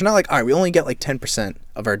 exposure. Not like, all right, we only get like 10%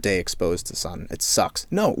 of our day exposed to sun. It sucks.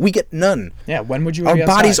 No, we get none. Yeah, when would you Our be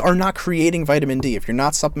bodies outside? are not creating vitamin D. If you're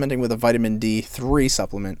not supplementing with a vitamin D3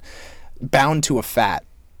 supplement bound to a fat,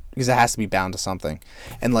 because it has to be bound to something,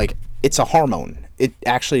 and like it's a hormone. It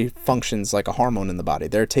actually functions like a hormone in the body.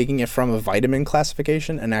 They're taking it from a vitamin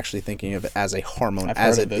classification and actually thinking of it as a hormone,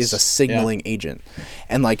 as it is a signaling agent.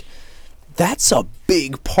 And like that's a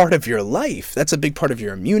big part of your life. That's a big part of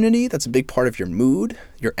your immunity. That's a big part of your mood,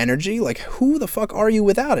 your energy. Like, who the fuck are you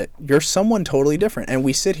without it? You're someone totally different. And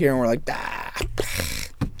we sit here and we're like,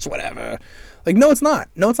 it's whatever. Like, no, it's not.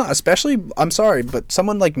 No, it's not. Especially, I'm sorry, but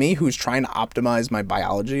someone like me who's trying to optimize my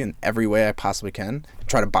biology in every way I possibly can,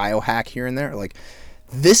 try to biohack here and there, like,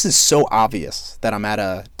 this is so obvious that I'm at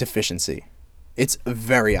a deficiency. It's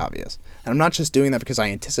very obvious. And I'm not just doing that because I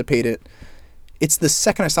anticipate it. It's the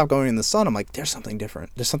second I stop going in the sun, I'm like, there's something different.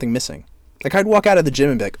 There's something missing. Like, I'd walk out of the gym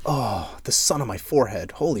and be like, oh, the sun on my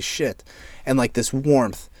forehead. Holy shit. And, like, this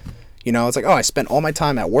warmth. You know, it's like, oh, I spent all my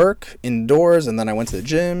time at work, indoors, and then I went to the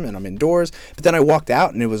gym, and I'm indoors. But then I walked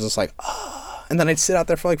out, and it was just like, oh. And then I'd sit out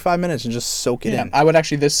there for, like, 5 minutes and just soak it in. I would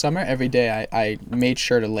actually, this summer, every day, I made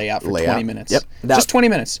sure to lay out for 20 minutes. Yep. Just 20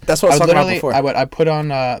 minutes. That's what I was talking about before. I put on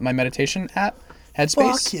my meditation app,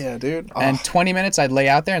 Headspace. Fuck yeah, dude. And 20 minutes, I'd lay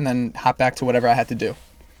out there and then hop back to whatever I had to do.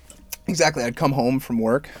 Exactly. I'd come home from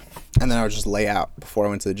work, and then I would just lay out before I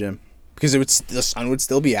went to the gym, because the sun would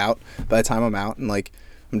still be out by the time I'm out, and like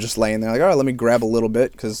I'm just laying there like, all right, let me grab a little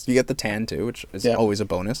bit, because you get the tan too, which is always a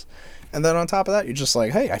bonus. And then on top of that, you're just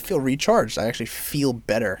like, hey, I feel recharged. I actually feel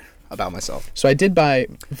better about myself. So I did buy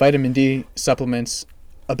vitamin D supplements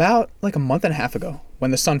about like a month and a half ago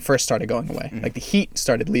when the sun first started going away. Mm-hmm. Like the heat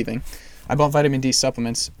started leaving. I bought vitamin D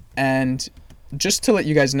supplements, and just to let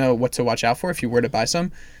you guys know what to watch out for if you were to buy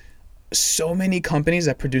some, so many companies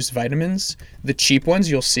that produce vitamins, the cheap ones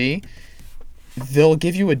you'll see, they'll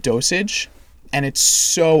give you a dosage and it's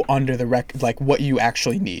so under the like what you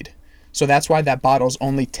actually need. So that's why that bottle's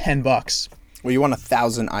only $10. Well, you want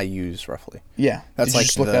 1,000 IUs roughly. Yeah. That's Did like you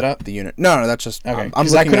just look that up? The unit. No, that's just okay. I'm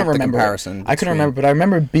looking I couldn't at the remember comparison. I couldn't remember, but I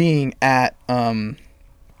remember being at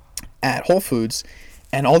Whole Foods,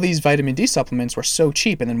 and all these vitamin D supplements were so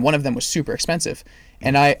cheap, and then one of them was super expensive.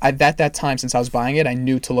 And I at that time, since I was buying it, I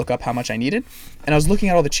knew to look up how much I needed. And I was looking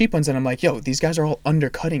at all the cheap ones, and I'm like, yo, these guys are all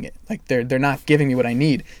undercutting it. Like, they're not giving me what I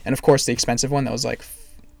need. And, of course, the expensive one that was like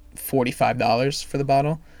 $45 for the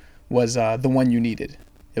bottle was the one you needed.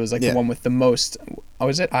 It was like the one with the most, what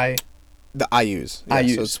was it? The IUs. Yeah,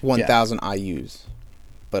 IUs. So it's 1,000 IUs.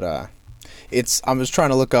 But I was trying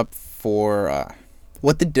to look up for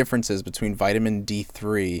what the difference is between vitamin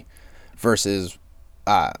D3 versus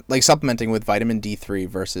like supplementing with vitamin D3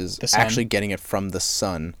 versus actually getting it from the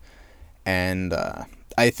sun. And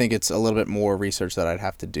I think it's a little bit more research that I'd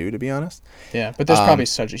have to do, to be honest. Yeah, but there's probably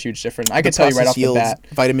such a huge difference. I could tell you right off the bat.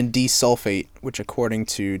 Vitamin D sulfate, which according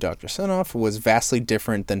to Dr. Senoff was vastly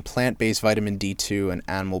different than plant-based vitamin D2 and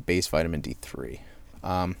animal-based vitamin D3.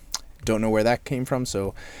 Don't know where that came from,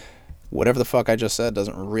 so whatever the fuck I just said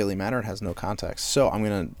doesn't really matter. It has no context. So I'm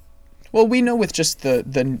going to... Well, we know with just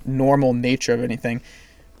the normal nature of anything,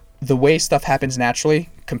 the way stuff happens naturally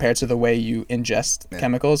compared to the way you ingest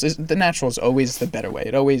chemicals, is the natural is always the better way.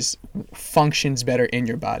 It always functions better in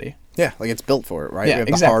your body. Yeah, like it's built for it, right? Yeah, we have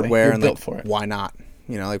exactly. the hardware You're and built like, for it. Why not?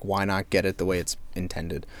 You know, like why not get it the way it's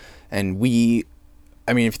intended? And if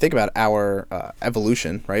you think about our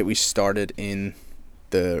evolution, right? We started in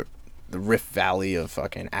the Rift Valley of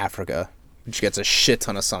fucking Africa, which gets a shit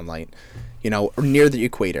ton of sunlight. You know, near the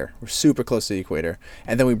equator. We're super close to the equator.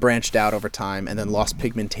 And then we branched out over time and then lost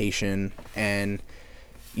pigmentation. And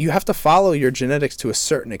you have to follow your genetics to a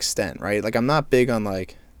certain extent, right? Like, I'm not big on,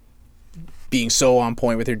 like, being so on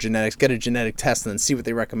point with your genetics. Get a genetic test and then see what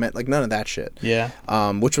they recommend. Like, none of that shit. Yeah.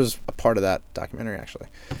 Which was a part of that documentary, actually.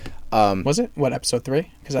 Was it? What, episode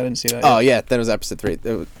 3? Because I didn't see that Oh, yet. yeah, that was episode 3. It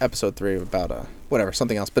was episode 3 about,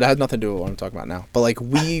 something else. But it had nothing to do with what I'm talking about now. But, like,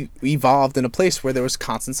 we evolved in a place where there was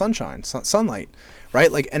constant sunlight,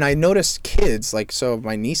 right? Like, and I noticed kids, like, so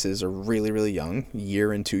my nieces are really, really young,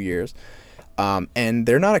 year and 2 years. And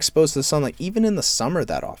they're not exposed to the sunlight even in the summer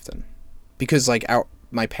that often. Because, like,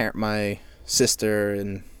 my sister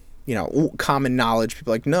and... You know, common knowledge.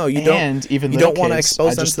 People are like, no, you don't. And even you little don't want to kids,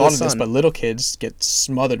 expose I them just to thought the of this, sun. but little kids get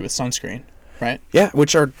smothered with sunscreen, right? Yeah,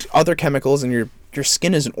 which are other chemicals, and your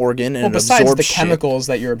skin is an organ, and Well, it besides absorbs the shit. chemicals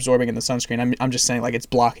that you're absorbing in the sunscreen, I'm just saying, like, it's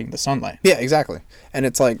blocking the sunlight. Yeah, exactly. And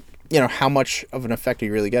it's like, you know, how much of an effect are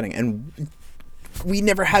you really getting? And we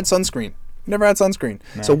never had sunscreen. No.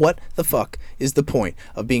 So what the fuck is the point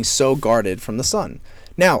of being so guarded from the sun?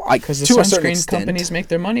 Now, because the to a certain sunscreen extent, companies make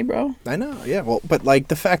their money, bro. I know, yeah. Well, but like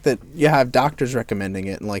the fact that you have doctors recommending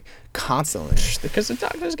it and like constantly, Because the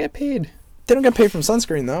doctors get paid. they don't get paid from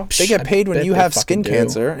sunscreen though. They get I paid when bet you they have fucking skin do.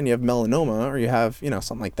 cancer and you have melanoma or you have, you know,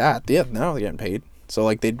 something like that. Yeah, now they're getting paid. So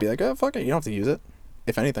like they'd be like, oh fuck it, you don't have to use it,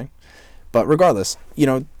 if anything. But regardless, you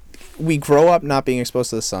know, we grow up not being exposed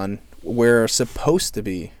to the sun. We're supposed to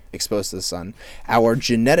be exposed to the sun. Our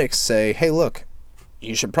genetics say, hey, look,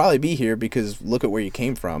 you should probably be here because look at where you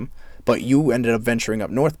came from. But you ended up venturing up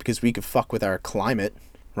north because we could fuck with our climate,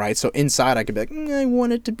 right? So inside I could be like, I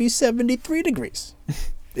want it to be 73 degrees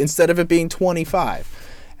instead of it being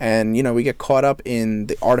 25. And, you know, we get caught up in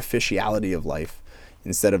the artificiality of life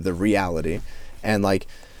instead of the reality. And like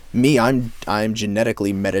me, I'm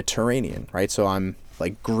genetically Mediterranean, right? So I'm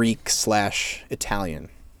like Greek/Italian,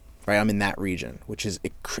 right? I'm in that region, which is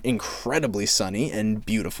incredibly sunny and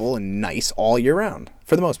beautiful and nice all year round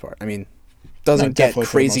for the most part. I mean, doesn't get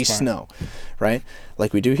crazy snow, right?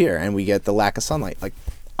 Like we do here, and we get the lack of sunlight. Like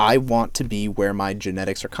I want to be where my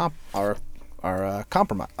genetics are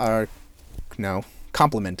complemented.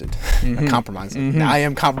 Compromised. I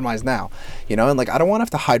am compromised now, you know, and like I don't want to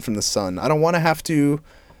have to hide from the sun. I don't want to have to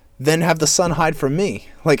then have the sun hide from me.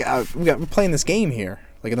 Like we're playing this game here.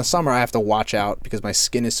 Like in the summer, I have to watch out because my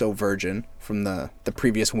skin is so virgin from the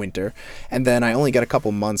previous winter, and then I only get a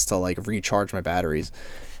couple months to like recharge my batteries.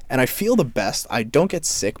 And I feel the best. I don't get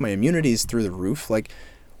sick. My immunity is through the roof. Like,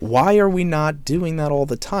 why are we not doing that all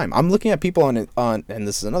the time? I'm looking at people on and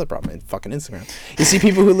this is another problem in fucking Instagram. You see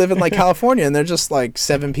people who live in like California and they're just like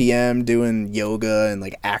 7 p.m. doing yoga and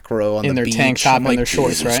like acro on the beach. In their tank top I'm and like, their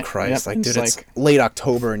shorts, Jesus right? Christ. Yep. Like, dude, it's late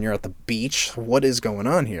October and you're at the beach. What is going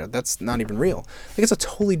on here? That's not even real. Like, it's a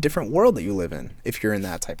totally different world that you live in if you're in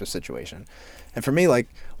that type of situation. And for me, like,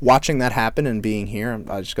 watching that happen and being here,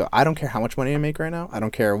 I just go, I don't care how much money I make right now. I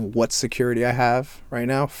don't care what security I have right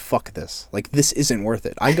now. Fuck this. Like, this isn't worth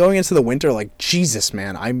it. I'm going into the winter like, Jesus,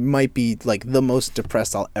 man, I might be, like, the most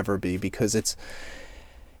depressed I'll ever be because it's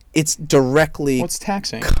directly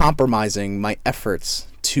taxing? Compromising my efforts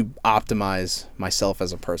to optimize myself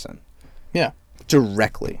as a person. Yeah.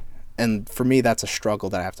 Directly. And for me, that's a struggle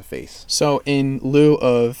that I have to face. So in lieu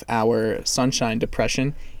of our sunshine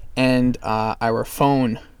depression and our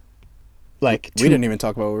phone, like we didn't even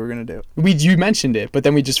talk about what we were gonna do. You mentioned it, but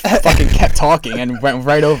then we just fucking kept talking and went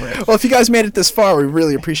right over it. Well, if you guys made it this far, we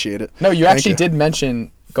really appreciate it. No, you actually did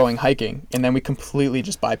mention going hiking, and then we completely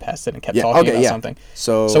just bypassed it and kept talking about something.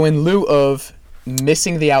 So in lieu of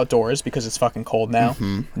missing the outdoors because it's fucking cold now,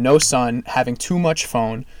 no sun, having too much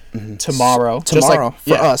phone, tomorrow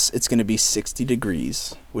for us, it's gonna be 60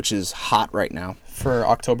 degrees, which is hot right now. For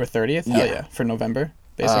October 30th? Hell yeah. For November,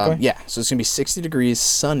 basically? So it's gonna be 60 degrees,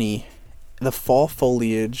 sunny. The fall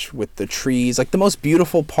foliage with the trees, like the most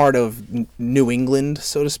beautiful part of New England,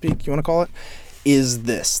 so to speak, you want to call it, is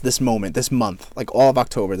this moment, this month, like all of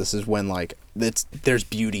October. This is when like there's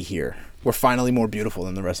beauty here. We're finally more beautiful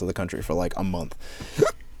than the rest of the country for like a month.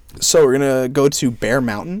 So we're gonna go to Bear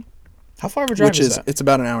Mountain. How far of a drive is that? It's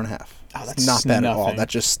about an hour and a half. Oh, that's it's not bad at all. nothing.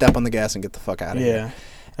 That's just step on the gas and get the fuck out of here. Yeah.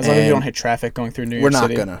 As long as you don't hit traffic going through New York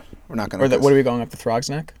City. We're not gonna. Or what are we going up to Throgs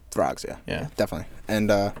Neck? Throgs, yeah. Yeah. Definitely.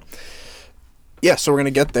 And yeah, so we're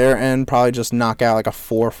gonna get there and probably just knock out like a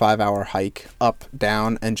 4 or 5 hour hike up,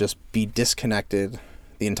 down, and just be disconnected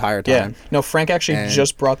the entire time. Yeah. No, Frank actually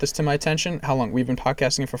just brought this to my attention. How long? We've been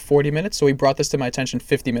podcasting for 40 minutes, so he brought this to my attention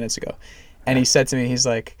 50 minutes ago. And he said to me, he's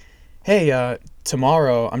like, hey,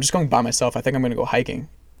 tomorrow I'm just going by myself. I think I'm gonna go hiking.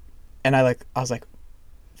 And I was like,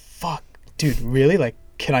 fuck, dude, really? Like,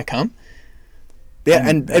 can I come? Yeah,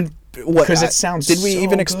 and what? Because it sounds did we so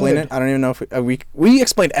even explain good. it? I don't even know if we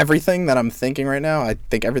explained everything that I'm thinking right now. I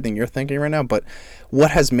think everything you're thinking right now. But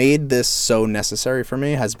what has made this so necessary for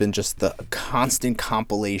me has been just the constant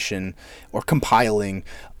compilation or compiling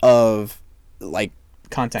of like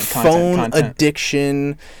phone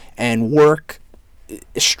addiction and work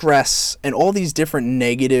stress and all these different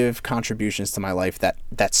negative contributions to my life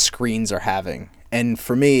that screens are having. And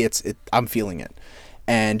for me, I'm feeling it.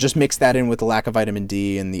 And just mix that in with the lack of vitamin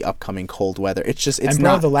D and the upcoming cold weather. It's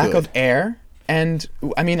not the lack good. of air. And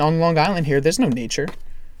I mean, on Long Island here, there's no nature.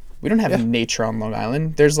 We don't have nature on Long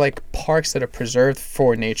Island. There's like parks that are preserved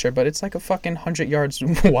for nature, but it's like a fucking 100 yards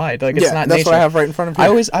wide. Like it's not that's nature. what I have right in front of you.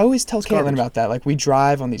 I always tell Caitlin about that. Like we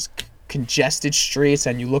drive on these congested streets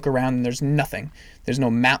and you look around and there's nothing. There's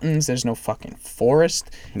no mountains, there's no fucking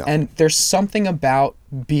forest. No. And there's something about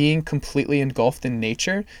being completely engulfed in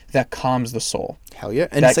nature that calms the soul. Hell yeah.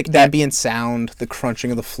 And it's like ambient sound, the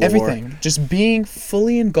crunching of the floor. Everything. Just being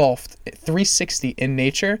fully engulfed 360 in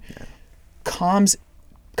nature calms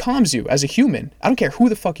you as a human. I don't care who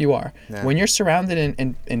the fuck you are. Yeah. When you're surrounded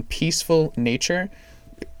in peaceful nature,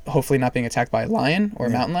 hopefully not being attacked by a lion or a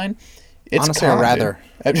mountain lion, it's honestly, calm, I'd rather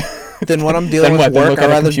than when I'm dealing with work.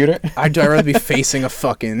 I'd rather be facing a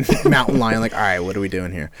fucking mountain lion. Like, all right, what are we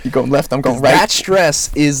doing here? You going left? I'm going right. That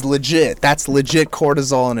stress is legit. That's legit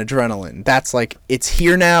cortisol and adrenaline. That's like it's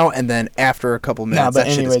here now, and then after a couple minutes, but that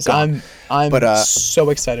anyways, shit is gone. I'm so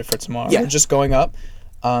excited for tomorrow. Yeah, we're just going up.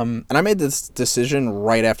 And I made this decision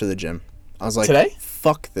right after the gym. I was like, today?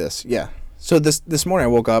 Fuck this. Yeah. So this morning I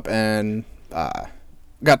woke up and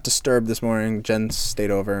got disturbed this morning. Jen stayed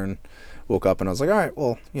over and woke up and I was like, all right,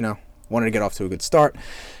 well, wanted to get off to a good start.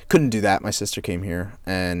 Couldn't do that. My sister came here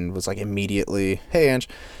and was like immediately, hey, Ange.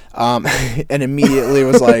 And immediately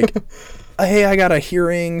was like, hey, I got a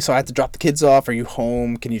hearing, so I have to drop the kids off. Are you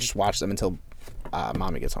home? Can you just watch them until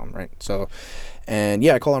mommy gets home, right? So, and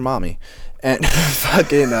yeah, I call her mommy. And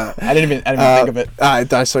fucking I didn't even think of it.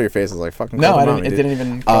 I saw your face. I was like, fucking no, mommy, it didn't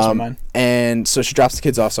even cross my mind. And so she drops the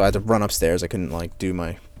kids off, so I had to run upstairs. I couldn't like do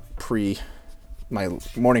my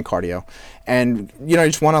morning cardio, and you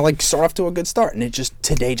just want to like start off to a good start, and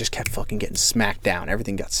today just kept fucking getting smacked down.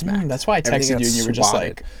 Everything got smacked. That's why I texted you and you were just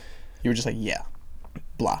like yeah,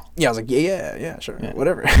 blah. Yeah, I was like yeah, sure,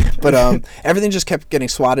 whatever. But everything just kept getting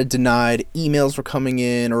swatted, denied. Emails were coming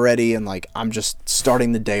in already, and like I'm just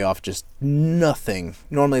starting the day off just nothing.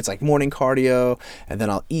 Normally it's like morning cardio, and then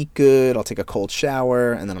I'll eat good, I'll take a cold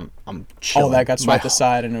shower, and then I'm chilling. All that got swiped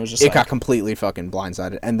aside, and it was just got completely fucking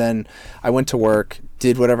blindsided. And then I went to work,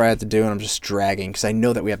 did whatever I had to do, and I'm just dragging because I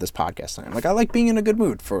know that we have this podcast tonight. Like I like being in a good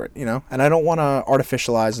mood for it, and I don't want to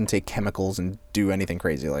artificialize and take chemicals and do anything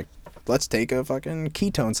crazy. Like let's take a fucking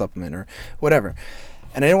ketone supplement or whatever.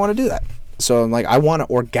 And I didn't want to do that. So I'm like, I want to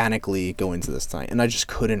organically go into this tonight. And I just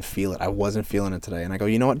couldn't feel it. I wasn't feeling it today. And I go,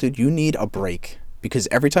 you know what, dude, you need a break. Because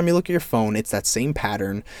every time you look at your phone, it's that same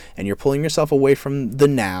pattern. And you're pulling yourself away from the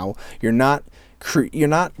now. I'm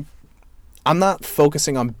not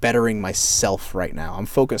focusing on bettering myself right now. I'm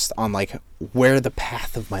focused on like where the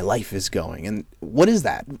path of my life is going. And what is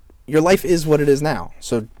that? Your life is what it is now.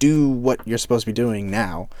 So do what you're supposed to be doing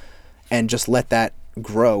now. And just let that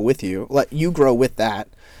grow with you. Let you grow with that.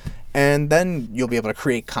 And then you'll be able to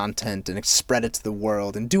create content and spread it to the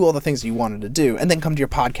world and do all the things that you wanted to do. And then come to your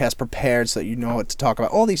podcast prepared so that you know what to talk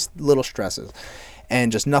about. All these little stresses.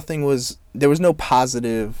 And just there was no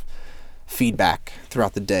positive feedback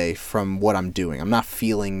throughout the day from what I'm doing. I'm not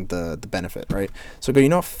feeling the benefit, right? So I go, you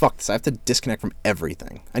know what? Fuck this. I have to disconnect from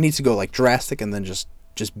everything. I need to go like drastic and then just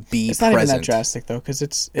be it's present. Not even that drastic though, because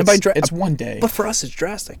it's one day. But for us, it's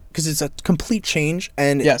drastic because it's a complete change.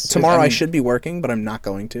 And tomorrow I should be working, but I'm not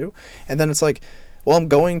going to. And then it's like, well, I'm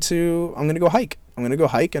going to go hike. I'm going to go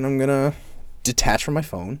hike, and I'm going to detach from my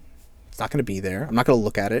phone. It's not going to be there. I'm not going to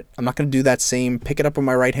look at it. I'm not going to do that same pick it up with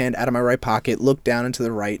my right hand out of my right pocket, look down into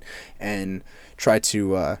the right, and try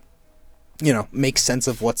to make sense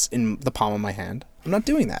of what's in the palm of my hand. I'm not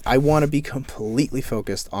doing that. I want to be completely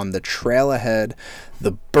focused on the trail ahead,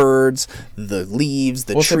 the birds, the leaves,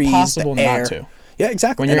 the trees, it's impossible the air. not to. Yeah,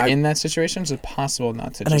 exactly. When you're in that situation, it's impossible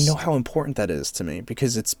not to. And I know how important that is to me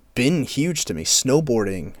because it's been huge to me.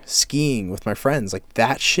 Snowboarding, skiing with my friends, like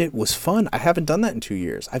that shit was fun. I haven't done that in 2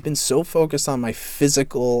 years. I've been so focused on my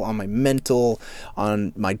physical, on my mental,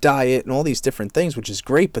 on my diet and all these different things, which is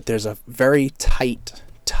great, but there's a very tight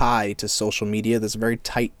tie to social media. There's a very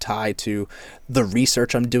tight tie to the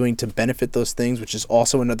research I'm doing to benefit those things, which is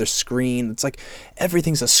also another screen. It's like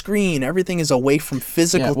everything's a screen. Everything is away from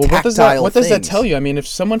physical, tactile what does that things. tell you? I mean, if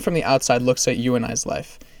someone from the outside looks at you and I's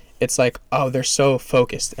life, it's like, oh, they're so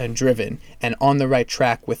focused and driven and on the right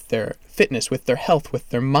track with their fitness, with their health,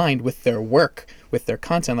 with their mind, with their work, with their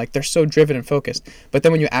content. Like they're so driven and focused. But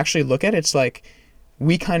then when you actually look at it, it's like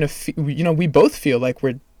we kind of, we both feel like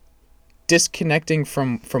we're disconnecting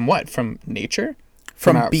from what? From nature?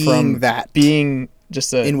 From being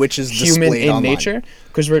just a in which is human in online. nature?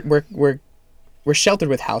 Because we're sheltered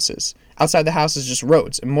with houses. Outside the house is just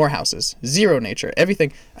roads and more houses. Zero nature.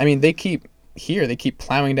 Everything. I mean, they keep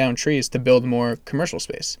plowing down trees to build more commercial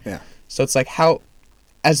space. Yeah. So it's like how,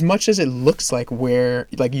 as much as it looks like we're,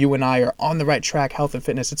 like you and I are on the right track, health and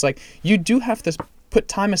fitness, it's like you do have to put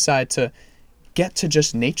time aside to get to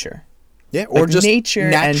just nature. Yeah, or like just nature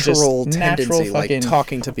natural and just tendency, like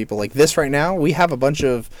talking to people. Like this right now, we have a bunch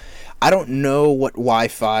of, I don't know what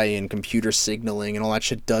Wi-Fi and computer signaling and all that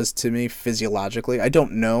shit does to me physiologically. I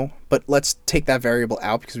don't know, but let's take that variable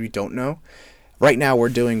out because we don't know. Right now, we're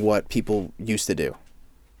doing what people used to do.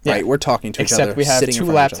 Yeah. Right, we're talking to each other. Except we have sitting 2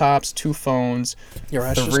 in front of each other. laptops, 2 phones, Your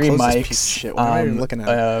eyes 3 just close this mics, piece of shit. What am I even looking at?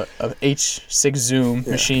 a H6 Zoom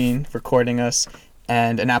machine recording us,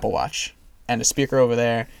 and an Apple Watch, and a speaker over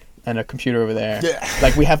there, and a computer over there. Yeah.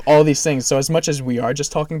 Like we have all these things. So as much as we are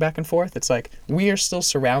just talking back and forth, it's like we are still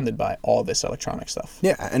surrounded by all this electronic stuff.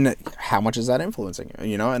 Yeah, and how much is that influencing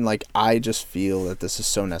you? And like I just feel that this is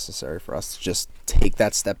so necessary for us to just take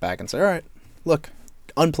that step back and say, all right, look,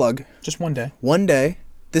 unplug. Just one day. One day.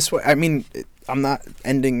 This way, I mean, I'm not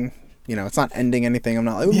ending, it's not ending anything. I'm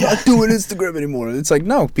not not doing Instagram anymore. It's like,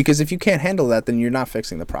 no, because if you can't handle that, then you're not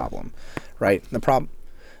fixing the problem, right? The problem,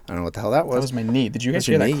 I don't know what the hell that was. That was my knee. Did you guys That's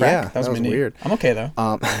your hear that knee? crack? Yeah, that was my knee. weird. I'm okay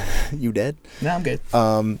though. You dead? No, I'm good.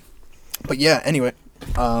 But yeah, anyway,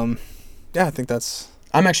 yeah, I think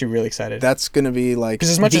I'm actually really excited. That's gonna be like because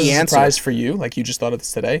as much the as a answer. surprise for you, like you just thought of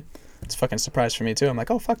this today, it's a fucking surprise for me too. I'm like,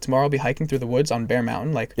 oh fuck, tomorrow I'll be hiking through the woods on Bear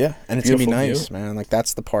Mountain, like yeah, and it's gonna be nice, view. man. Like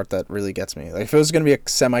that's the part that really gets me. Like if it was gonna be a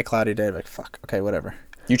semi-cloudy day, I'd be like fuck, okay, whatever.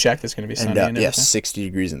 You checked, it's gonna be sunny. And yeah, 60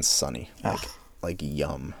 degrees and sunny, like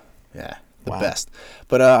yum, yeah, the Wow. best.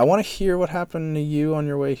 But I want to hear what happened to you on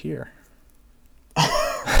your way here.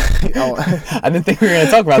 I didn't think we were gonna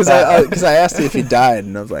talk about that. Because I asked you if you died,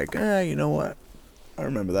 and I was like, you know what? I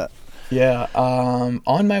remember that. Yeah.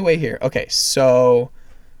 On my way here. Okay, so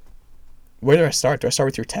where do I start? Do I start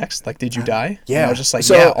with your text? Like, did you die? Yeah. And I was just like,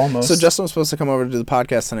 yeah, almost. So Justin was supposed to come over to do the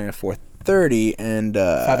podcast tonight at 4:30, and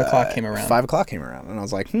 5 o'clock came around. 5 o'clock came around, and I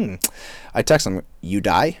was like, I text him, you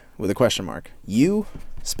die with a question mark. You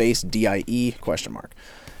space DIE question mark.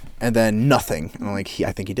 And then nothing. And I'm like,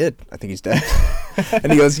 I think he did. I think he's dead.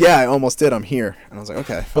 And he goes, yeah, I almost did. I'm here. And I was like,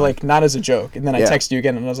 okay. Fine. But like, not as a joke. And then I text you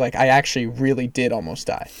again, and I was like, I actually really did almost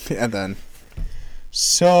die. And then.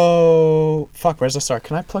 So, fuck, where's the start?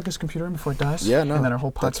 Can I plug this computer in before it dies? Yeah, no. And then our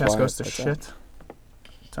whole podcast goes to shit.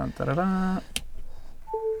 Dun, da, da, da.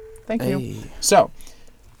 Thank you. So,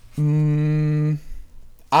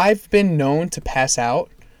 I've been known to pass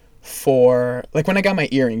out for, like when I got my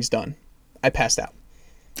earrings done, I passed out.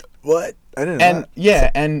 What? I didn't know And that.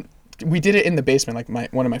 yeah, and we did it in the basement.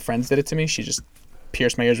 Like one of my friends did it to me. She just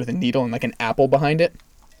pierced my ears with a needle and like an apple behind it.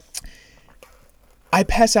 I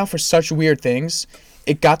pass out for such weird things.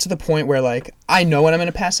 It got to the point where like I know when I'm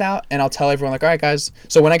gonna pass out, and I'll tell everyone like, all right, guys.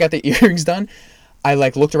 So when I got the earrings done, I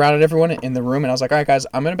like looked around at everyone in the room, and I was like, all right, guys,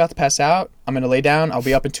 I'm about to pass out. I'm gonna lay down. I'll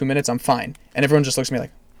be up in 2 minutes. I'm fine. And everyone just looks at me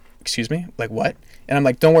like, excuse me, like what? And I'm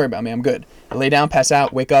like, don't worry about me. I'm good. I lay down, pass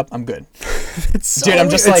out, wake up. I'm good. Dude, I'm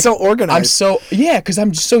just like, it's so organized. because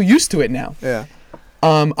I'm just so used to it now. Yeah.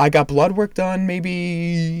 I got blood work done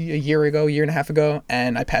maybe a year and a half ago,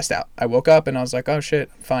 and I passed out. I woke up and I was like, oh shit,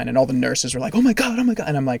 I'm fine. And all the nurses were like, oh my god.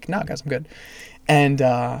 And I'm like, nah, guys, I'm good. And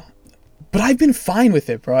but I've been fine with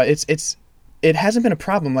it, bro. It hasn't been a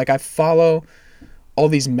problem. Like I follow all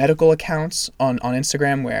these medical accounts on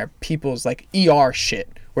Instagram where people's like ER shit,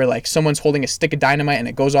 where like someone's holding a stick of dynamite and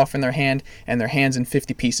it goes off in their hand and their hand's in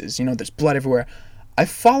 50 pieces. There's blood everywhere. I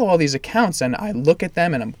follow all these accounts and I look at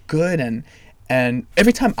them and I'm good, and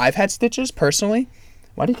every time I've had stitches personally,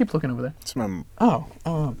 Why do you keep looking over there? It's my.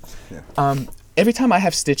 Oh. Every time I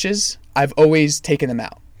have stitches, I've always taken them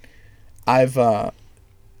out. I've I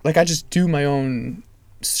just do my own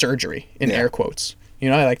surgery in air quotes. You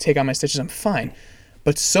know, I like take out my stitches. I'm fine.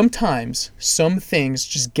 But sometimes some things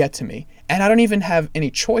just get to me, and I don't even have any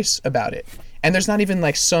choice about it. And there's not even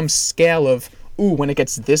like some scale of, ooh, when it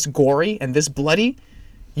gets this gory and this bloody,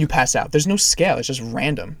 you pass out. There's no scale. It's just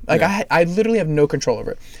random. Like I literally have no control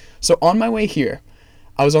over it. So on my way here,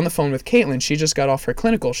 I was on the phone with Caitlin. She just got off her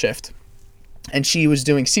clinical shift, and she was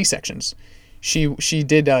doing C-sections. She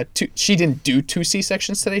didn't do 2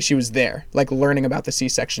 C-sections today. She was there, like learning about the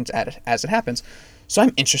C-sections as it happens. So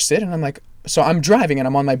I'm interested, and I'm like, so I'm driving, and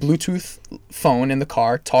I'm on my Bluetooth phone in the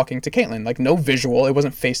car talking to Caitlin. Like no visual. It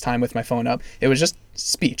wasn't FaceTime with my phone up. It was just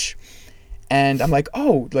speech. And I'm like,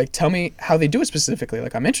 oh, like tell me how they do it specifically.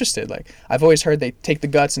 Like I'm interested. Like I've always heard they take the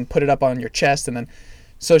guts and put it up on your chest, and then.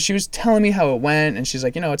 So she was telling me how it went, and she's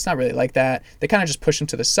like, it's not really like that. They kind of just push them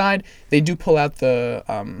to the side. They do pull out the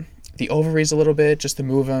ovaries a little bit just to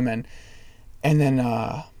move them, and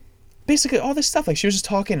then basically all this stuff. Like she was just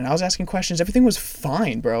talking, and I was asking questions. Everything was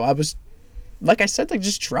fine, bro. I was, like I said, like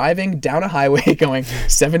just driving down a highway going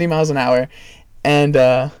 70 miles an hour, and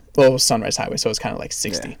it was Sunrise Highway, so it was kind of like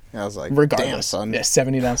 60. Yeah, I was like, regardless, damn, son. Yeah,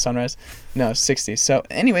 70 down Sunrise. No, 60. So,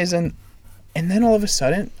 anyways, and then all of a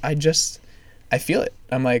sudden, I feel it.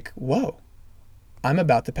 I'm like, whoa, I'm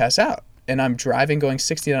about to pass out. And I'm driving going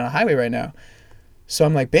 60 down a highway right now. So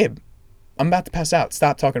I'm like, babe, I'm about to pass out.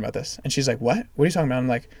 Stop talking about this. And she's like, what? What are you talking about? I'm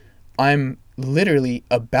like, I'm literally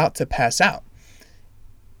about to pass out.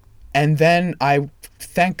 And then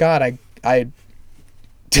thank God,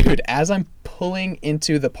 dude, as I'm pulling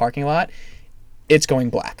into the parking lot, it's going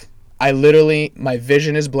black. My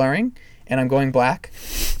vision is blurring and I'm going black.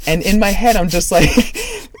 And in my head, I'm just like,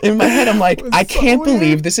 I can't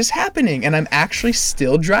believe this is happening. And I'm actually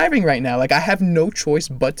still driving right now. Like I have no choice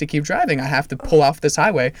but to keep driving. I have to pull off this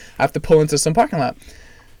highway. I have to pull into some parking lot.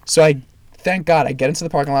 So thank God, I get into the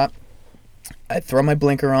parking lot. I throw my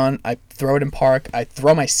blinker on. I throw it in park. I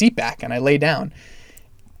throw my seat back and I lay down.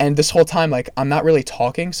 And this whole time, like, I'm not really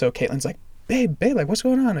talking. So Caitlin's like, babe, like, what's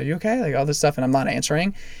going on? Are you okay? Like all this stuff. And I'm not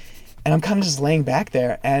answering. And I'm kind of just laying back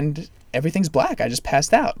there and everything's black. I just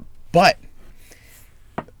passed out. But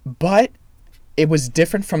it was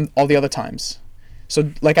different from all the other times.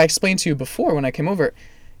 So like I explained to you before when I came over,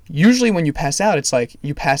 usually when you pass out, it's like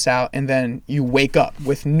you pass out and then you wake up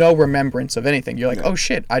with no remembrance of anything. You're like, oh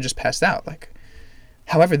shit, I just passed out. Like,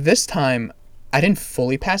 however, this time I didn't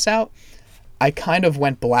fully pass out. I kind of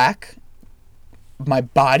went black. My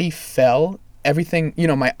body fell. Everything,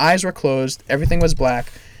 my eyes were closed. Everything was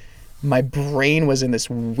black. My brain was in this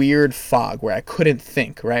weird fog where I couldn't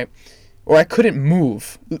think, right? Or I couldn't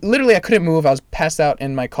move. Literally, I couldn't move. I was passed out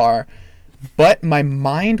in my car, but my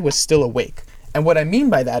mind was still awake. And what I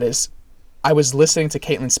mean by that is I was listening to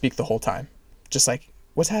Caitlin speak the whole time. Just like,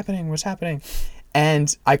 what's happening? What's happening?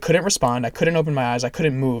 And I couldn't respond. I couldn't open my eyes. I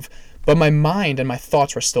couldn't move. But my mind and my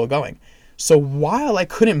thoughts were still going. So while I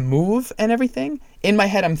couldn't move and everything, in my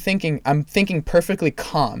head I'm thinking perfectly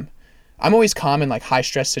calm. I'm always calm in like high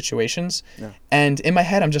stress situations. Yeah. And in my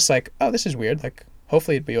head I'm just like, oh, this is weird. Like,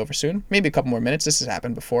 hopefully it'd be over soon. Maybe a couple more minutes. This has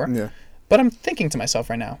happened before. Yeah. But I'm thinking to myself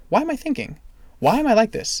right now, why am I thinking? Why am I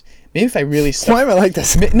like this? Maybe if I really Why am I like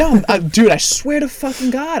this? No, dude, I swear to fucking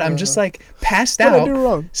God, I'm just like passed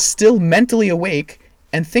out, still mentally awake,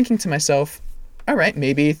 and thinking to myself, all right,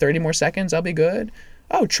 maybe 30 more seconds, I'll be good.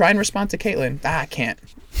 Oh, try and respond to Caitlin. I can't.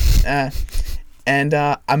 And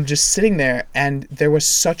I'm just sitting there, and there was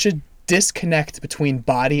such a disconnect between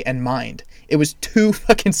body and mind. It was two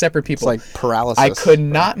fucking separate people. It's like paralysis. I could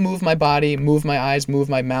not move my body, move my eyes, move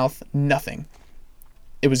my mouth, nothing.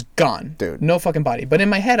 It was gone. Dude. No fucking body. But in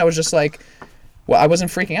my head, I was just like, well, I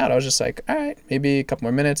wasn't freaking out. I was just like, all right, maybe a couple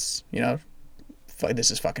more minutes.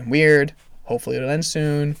 This is fucking weird. Hopefully it'll end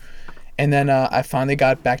soon. And then I finally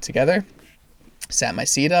got back together, sat my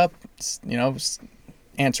seat up,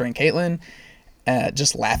 answering Caitlin,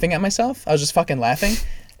 just laughing at myself. I was just fucking laughing.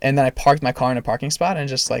 And then I parked my car in a parking spot and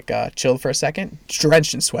just like chilled for a second.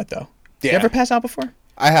 Drenched in sweat though. Yeah. You ever pass out before?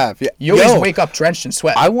 I have. Yeah. You always wake up drenched in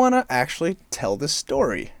sweat. I want to actually tell this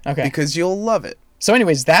story. Okay. Because you'll love it. So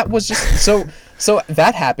anyways, that was just so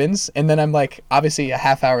that happens, and then I'm like obviously a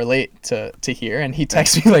half hour late to here, and he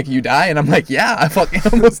texts me like, you die, and I'm like, yeah, I fucking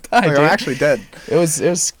almost died. Like, I'm actually dead. It was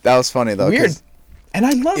that was funny though. Weird. And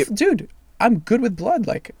I love dude, I'm good with blood.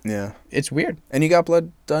 Like, yeah. It's weird. And you got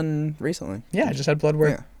blood done recently. Yeah, I just had blood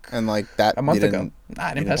work. Yeah. And like that a month ago.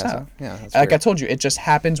 I didn't pass out. Yeah. That's like weird. I told you, it just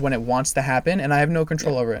happens when it wants to happen, and I have no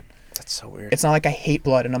control over it. That's so weird. It's not like I hate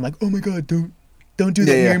blood and I'm like, oh my God, don't don't do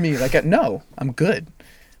that Yeah, near yeah. me. Like, no, I'm good.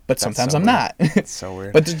 But sometimes so I'm weird. not. It's so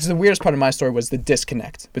weird. But the weirdest part of my story was the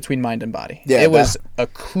disconnect between mind and body. Yeah, It was a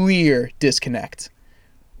clear disconnect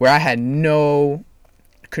where I had no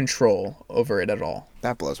control over it at all.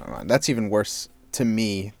 That blows my mind. That's even worse to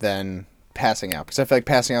me than passing out, because I feel like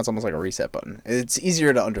passing out's almost like a reset button. It's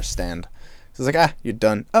easier to understand. So it's like, you're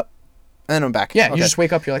done. Up. And then I'm back. Yeah, Okay. you just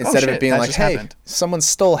wake up, you're like, Instead oh, of shit, it being that like, just hey, happened. someone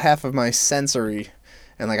stole half of my sensory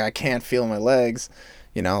and like I can't feel my legs,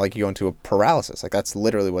 you know, like you go into a paralysis. Like that's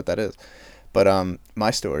literally what that is. But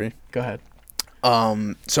my story. Go ahead.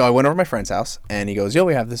 So I went over to my friend's house and he goes, yo,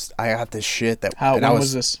 I got this shit that How- and when I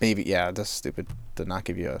was this? Maybe that's stupid to not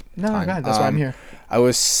give you a No, time. go ahead. That's why I'm here. I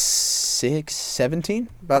was 17,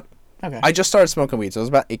 about Okay. I just started smoking weed, so I was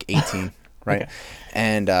about like 18, right? Okay.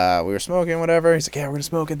 And we were smoking, whatever. He's like, yeah, we're gonna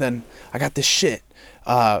smoke it. Then I got this shit.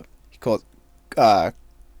 He called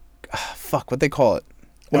fuck, what they call it?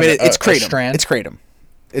 I What, mean, it's a kratom. strand? It's kratom.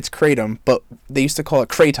 It's kratom, but they used to call it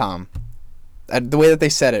kratom. The way that they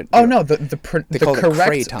said it. Oh, no, the call it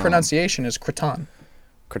correct kratom. pronunciation is kratom.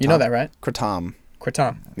 kratom. You know that, right? Kratom.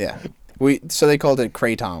 Kratom. Yeah. So they called it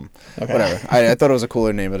kratom. Okay. Whatever. I thought it was a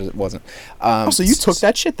cooler name, but it wasn't. Oh, so you took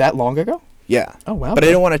that shit that long ago? Yeah. Oh, wow. But I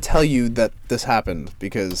didn't want to tell you that this happened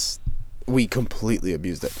because we completely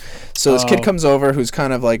abused it. So this kid comes over who's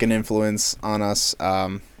kind of like an influence on us.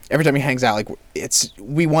 Every time he hangs out, like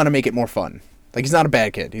we want to make it more fun. Like he's not a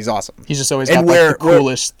bad kid. He's awesome. He's just always And got like, the we're-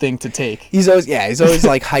 coolest thing to take. He's always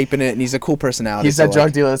like hyping it, and he's a cool personality. He's so, that like-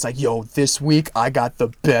 drug dealer that's like, yo, this week I got the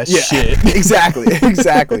best Yeah, shit. exactly.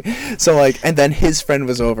 So like, and then his friend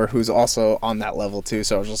was over, who's also on that level too.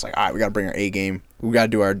 So I was just like, all right, we gotta bring our A game. We gotta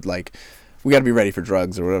do our we gotta be ready for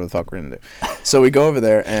drugs or whatever the fuck we're gonna do. So we go over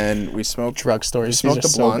there and we smoke. Drug stories. Smoke These the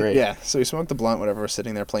are so blunt. great. Yeah. So we smoked the blunt. Whatever. We're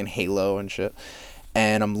sitting there playing Halo and shit.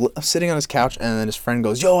 And I'm sitting on his couch, and then his friend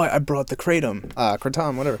goes, "Yo, I brought the kratom,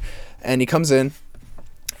 whatever." And he comes in,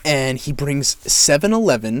 and he brings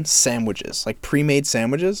 7-Eleven sandwiches, like pre-made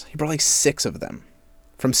sandwiches. He brought like 6 of them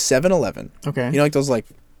from 7-Eleven. Okay. You know, like those like.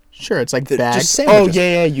 Sure, it's like just bags. sandwiches. Oh,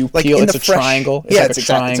 yeah. You Like peel. in It's the a fresh- triangle. It's yeah, like it's a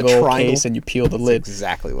exact- it's a triangle triangle. case, and you peel the lid.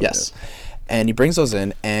 Exactly what Yes. it is. And he brings those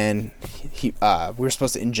in, and we were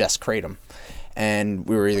supposed to ingest kratom, and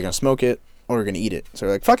we were either gonna smoke it or we are gonna eat it. So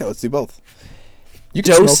we're like, fuck it, let's do both. You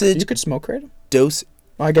could smoke. Dosage- You could smoke kratom. Dose.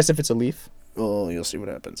 Well, I guess if it's a leaf. Well, you'll see what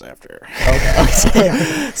happens after.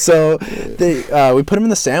 Okay. So we put them in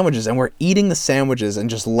the sandwiches, and we're eating the sandwiches and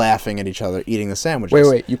just laughing at each other eating the sandwiches.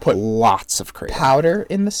 Wait, you put lots of kratom. Powder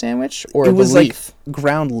in the sandwich or It the was leaf? like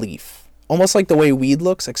ground leaf, almost like the way weed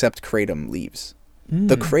looks, except kratom leaves.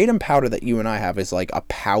 The kratom powder that you and I have is like a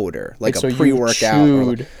powder, like so a you pre-workout. or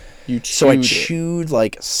like- chewed. You chewed. So I it. chewed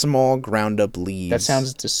like small ground up leaves. That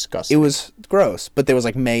sounds disgusting. It was gross, but there was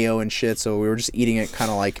like mayo and shit, so we were just eating it, kind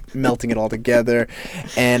of like melting it all together.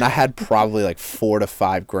 And I had probably like 4 to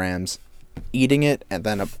 5 grams eating it, and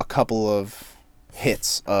then a couple of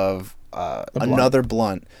hits of another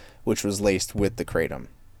blunt, which was laced with the kratom.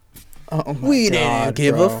 Oh my We God, didn't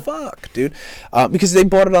give bro. a fuck, dude. Because they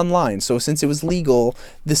bought it online. So since it was legal,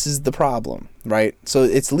 this is the problem, right? So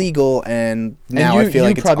it's legal, and now and I feel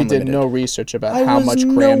like it's probably unlimited. did no research about I how was much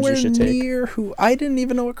grams you should take. near I didn't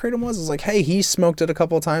even know what kratom was. I was like, hey, he smoked it a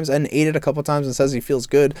couple of times and ate it a couple of times and says he feels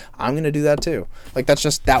good. I'm gonna do that too. Like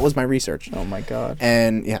that was my research. Oh my God.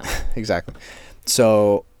 And yeah, exactly.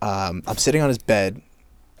 So I'm sitting on his bed,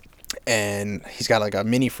 and he's got like a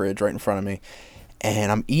mini fridge right in front of me.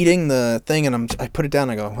 And I'm eating the thing, and I put it down.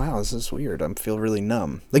 And I go, wow, this is weird. I feel really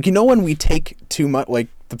numb. Like, you know, when we take too much, like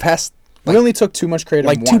the past, We only took too much kratom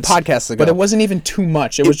like once, 2 podcasts ago, but it wasn't even too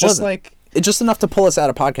much. It was just wasn't. like it's just enough to pull us out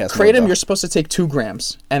of podcast. kratom. You're supposed to take 2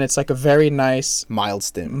 grams, and it's like a very nice, mild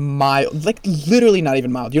stim. mild, like literally not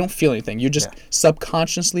even mild. You don't feel anything. You just Yeah.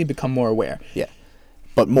 subconsciously become more aware. Yeah,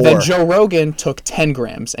 but more. Then Joe Rogan took 10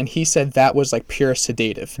 grams, and he said that was like pure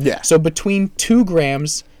sedative. Yeah. So between 2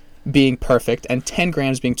 grams being perfect and 10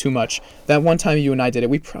 grams being too much, that one time you and I did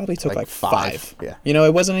it, we probably took like 5. Yeah. You know,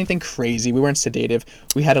 it wasn't anything crazy. We weren't sedative.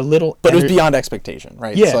 We had a little. But it was beyond expectation,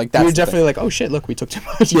 right? Yeah. So like we that's were the definitely thing. like, oh shit, look, we took too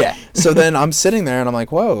much. Yeah. So then I'm sitting there and I'm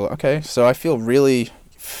like, whoa, okay. So I feel really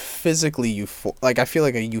physically I feel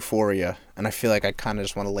like a euphoria, and I feel like I kind of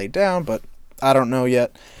just want to lay down, but I don't know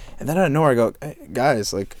yet. And then out of nowhere I go, hey,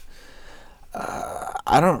 guys, like,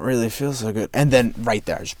 I don't really feel so good. And then right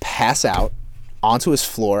there, I just pass out onto his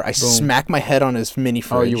floor. I smack my head on his mini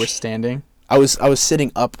fridge. Oh, you were standing? I was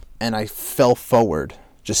sitting up, and I fell forward.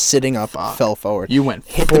 Just sitting up, fell forward. You went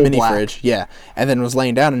hit the full mini black. fridge, yeah, and then was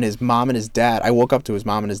laying down, and his mom and his dad. I woke up to his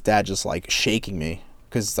mom and his dad just like shaking me,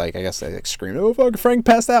 because like I guess they like screamed, "Oh fuck, Frank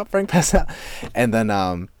passed out! Frank passed out!" And then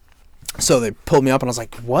So they pulled me up, and I was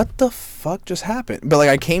like, what the fuck just happened? But, like,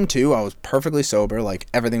 I came to, I was perfectly sober, like,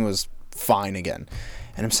 everything was fine again.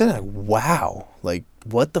 And I'm sitting like, wow, like,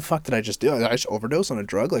 what the fuck did I just do? I just overdosed on a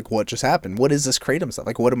drug? Like, what just happened? What is this kratom stuff?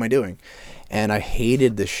 Like, what am I doing? And I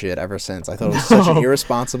hated this shit ever since. I thought it was such an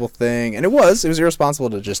irresponsible thing. And it was irresponsible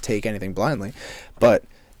to just take anything blindly. But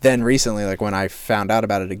then recently, like, when I found out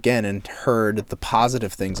about it again and heard the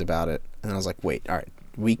positive things about it, and I was like, wait, all right,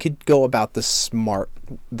 we could go about this smart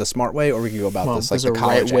way, or we could go about this like the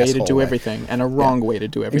college there's a right way to do way. Everything and a wrong way to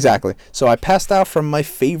do everything. Exactly. So I passed out from my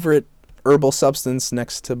favorite herbal substance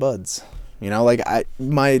next to buds. You know, like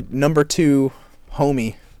my number 2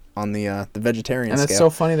 homie on the vegetarian scale. And it's so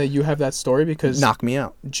funny that you have that story because knocked me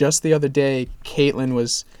out. Just the other day, Caitlin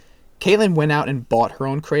went out and bought her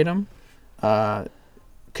own kratom,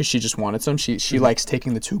 because she just wanted some. She likes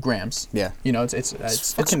taking the 2 grams. Yeah. You know, it's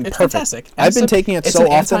fucking perfect. fantastic. And I've been taking it so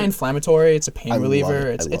often. It's an anti-inflammatory. It's a pain reliever.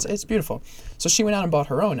 I love it. It's beautiful. So she went out and bought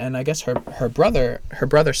her own, and I guess her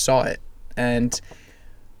brother saw it, and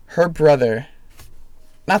her brother,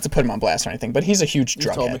 not to put him on blast or anything, but he's a huge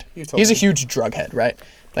drug head. He's a huge drug head, right?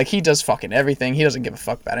 Like, he does fucking everything. He doesn't give a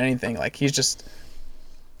fuck about anything. Like, he's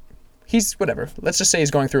whatever. Let's just say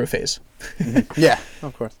he's going through a phase. Yeah,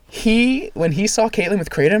 of course. When he saw Caitlin with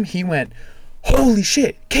kratom, he went, holy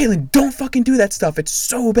shit, Caitlin, don't fucking do that stuff. It's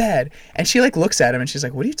so bad. And she, like, looks at him and she's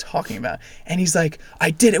like, what are you talking about? And he's like,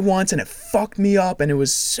 I did it once and it fucked me up and it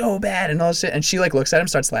was so bad and all this shit. And she, like, looks at him,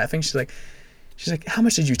 starts laughing. She's like, how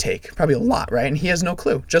much did you take? Probably a lot, right? And he has no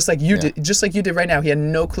clue. Just like you did right now. He had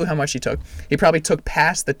no clue how much he took. He probably took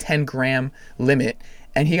past the 10-gram limit,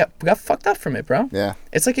 and he got fucked up from it, bro. Yeah.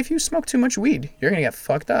 It's like if you smoke too much weed, you're gonna get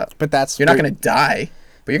fucked up. But you're not gonna die,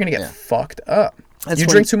 but you're gonna get fucked up. You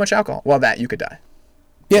drink too much alcohol. Well, that you could die.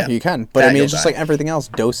 Yeah, you can. But I mean, it's just die. like everything else.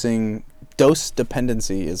 Dose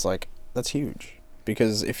dependency is like, that's huge.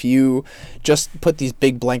 Because if you just put these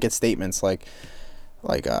big blanket statements like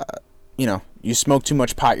you know, you smoke too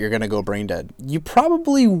much pot, you're going to go brain dead. You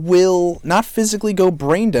probably will not physically go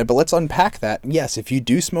brain dead, but let's unpack that. Yes, if you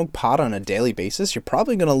do smoke pot on a daily basis, you're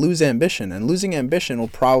probably going to lose ambition, and losing ambition will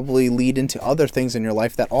probably lead into other things in your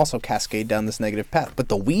life that also cascade down this negative path. But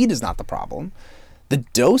the weed is not the problem. The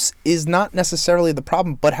dose is not necessarily the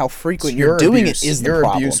problem, but how frequent you're doing it is the problem.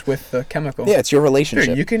 Your abuse with the chemical. Yeah, it's your relationship.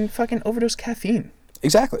 Dude, you can fucking overdose caffeine.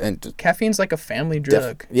 Exactly. And caffeine's like a family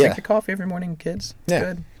drug. Yeah. Drink your coffee every morning, kids. It's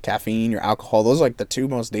good. Caffeine, your alcohol, those are like the 2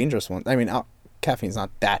 most dangerous ones. I mean, caffeine's not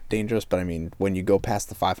that dangerous, but I mean, when you go past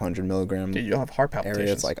the 500 milligram you'll have heart palpitations.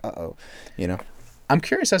 area, it's like, uh-oh, you know? I'm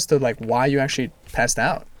curious as to, like, why you actually passed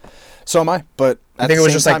out. So am I, but I think it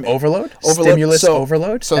was just like overload? Stimulus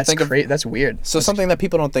overload? So that's weird. So something that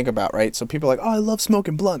people don't think about, right? So people are like, oh, I love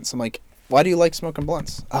smoking blunts. I'm like, why do you like smoking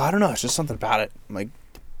blunts? Oh, I don't know. It's just something about it. I'm like,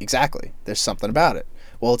 exactly. There's something about it.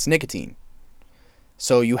 Well, it's nicotine.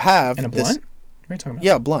 So you have and a blunt? What are you talking about?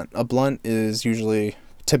 Yeah, a blunt. A blunt is usually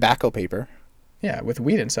tobacco paper. Yeah, with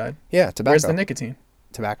weed inside. Yeah, tobacco. Where's the nicotine?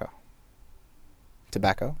 Tobacco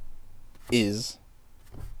is...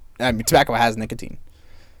 I mean, tobacco has nicotine.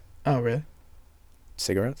 Oh, really?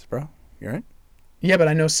 Cigarettes, bro? You alright? Yeah, but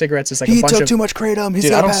I know cigarettes is like a bunch of... He took too much kratom. He's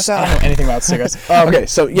gonna pass out. I don't know anything about cigarettes. Okay,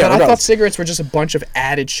 so yeah, but I thought cigarettes were just a bunch of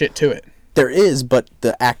added shit to it. There is, but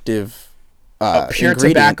the active pure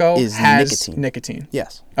tobacco is has nicotine.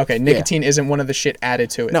 Yes. Okay, nicotine isn't one of the shit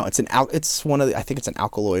added to it. No, it's one of the, I think it's an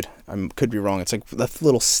alkaloid. I could be wrong. It's like the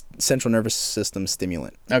little central nervous system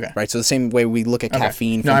stimulant. Okay. Right. So the same way we look at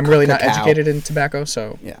caffeine. No, I'm really not educated in tobacco,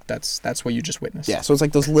 so yeah, that's what you just witnessed. Yeah. So it's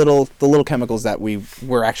like the little chemicals that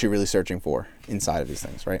we're actually really searching for inside of these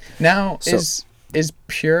things, right? Now, is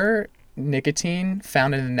pure nicotine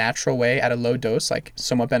found in a natural way at a low dose like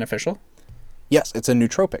somewhat beneficial? Yes, it's a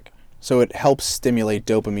nootropic. So it helps stimulate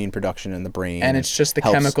dopamine production in the brain. And it's just the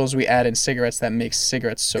chemicals we add in cigarettes that makes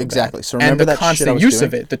cigarettes so exactly. bad. So remember that constant shit I was use doing?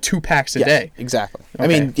 of it, the 2 packs a day. Exactly. Okay. I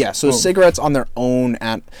mean, yeah. So cigarettes on their own,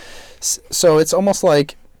 so it's almost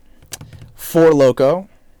like Four Loko.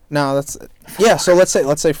 No, that's So let's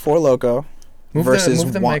say Four Loko versus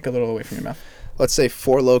move the mic a little away from your mouth. Let's say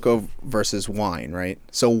Four Loko versus wine, right?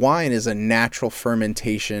 So wine is a natural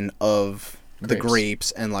fermentation of the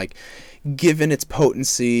grapes, and like, given its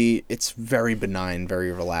potency, it's very benign,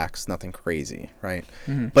 very relaxed, nothing crazy, right?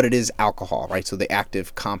 Mm-hmm. But it is alcohol, right? So the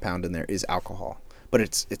active compound in there is alcohol, but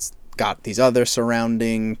it's got these other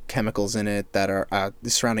surrounding chemicals in it that are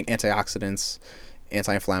the surrounding antioxidants,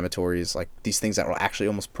 anti-inflammatories, like these things that will actually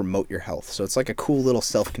almost promote your health. So it's like a cool little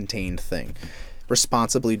self-contained thing.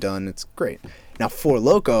 Responsibly done, it's great. Now, Four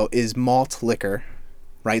Loko is malt liquor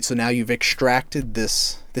right? So now you've extracted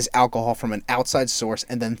this alcohol from an outside source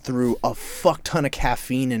and then threw a fuck ton of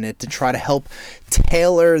caffeine in it to try to help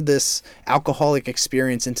tailor this alcoholic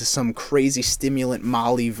experience into some crazy stimulant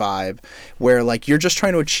Molly vibe where like you're just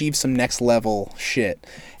trying to achieve some next level shit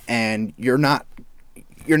and you're not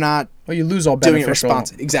Well, you lose all doing it beneficial.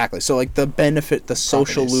 exactly. So like the benefit, the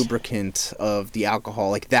social properties. lubricant of the alcohol,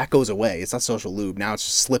 like that goes away. It's not social lube. Now it's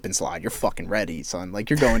just slip and slide. You're fucking ready, son. Like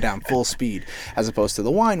you're going down full speed, as opposed to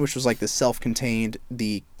the wine, which was like the self-contained.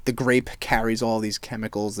 The grape carries all these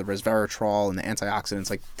chemicals, the resveratrol and the antioxidants.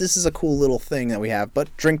 Like this is a cool little thing that we have,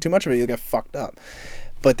 but drink too much of it, you'll get fucked up.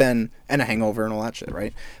 But then, and a hangover and all that shit,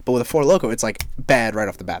 right? But with a Four Loko, it's like bad right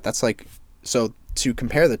off the bat. That's like, so to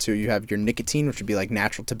compare the two, you have your nicotine, which would be like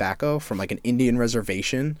natural tobacco from like an Indian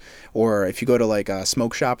reservation, or if you go to like a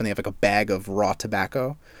smoke shop and they have like a bag of raw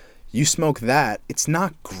tobacco, you smoke that. It's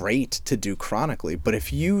not great to do chronically, but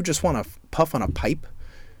if you just want to puff on a pipe,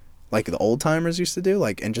 like the old timers used to do,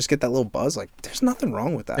 like, and just get that little buzz, like, there's nothing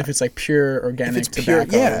wrong with that. If it's like pure organic if it's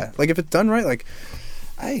tobacco. pure, yeah, like if it's done right, like,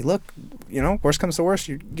 hey, look, you know, worst comes to worst,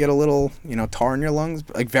 you get a little, you know, tar in your lungs,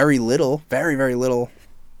 like very little, very, very little.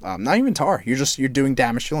 Not even tar. You're doing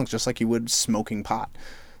damage to your lungs just like you would smoking pot.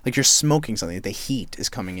 Like you're smoking something. The heat is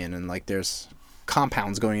coming in and like there's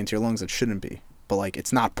compounds going into your lungs that shouldn't be. But like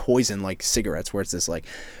it's not poison like cigarettes where it's this like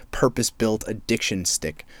purpose-built addiction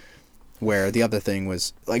stick. Where the other thing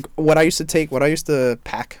was like what I used to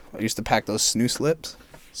pack those snooze lips.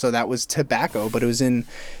 So that was tobacco, but it was in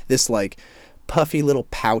this like puffy little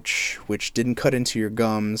pouch which didn't cut into your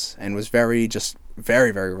gums and was very,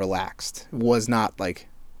 very relaxed. It was not like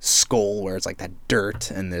Skull where it's like that dirt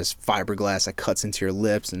and there's fiberglass that cuts into your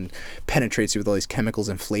lips and penetrates you with all these chemicals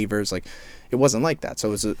and flavors. Like it wasn't like that. So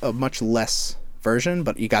it was a much less version,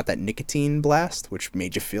 but you got that nicotine blast which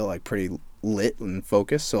made you feel like pretty lit and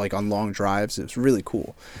focused. So like on long drives it was really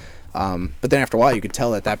cool. But then after a while you could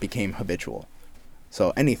tell that became habitual.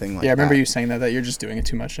 So anything like that. Yeah, I remember you saying that you're just doing it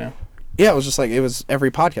too much now. Yeah, it was just like, it was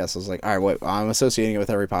every podcast. I was like, all right, what? I'm associating it with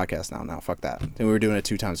every podcast now. No, fuck that. And we were doing it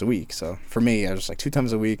 2 times a week. So for me, I was just like 2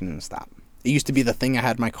 times a week and then stop. It used to be the thing I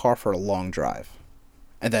had in my car for a long drive.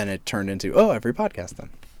 And then it turned into, every podcast then.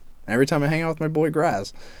 And every time I hang out with my boy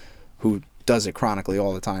Graz, who does it chronically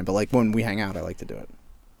all the time. But like when we hang out, I like to do it.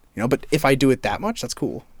 You know, but if I do it that much, that's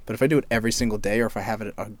cool. But if I do it every single day or if I have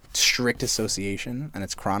a strict association and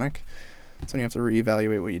it's chronic, that's when you have to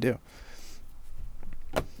reevaluate what you do.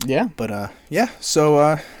 Yeah. But yeah, so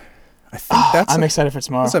I think that's I'm excited for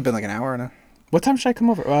tomorrow. It's been like an hour and a. What time should I come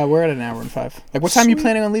over? We're at an hour and 5. Like, what time are you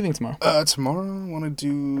planning on leaving tomorrow? Tomorrow I want to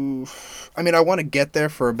do. I mean, I want to get there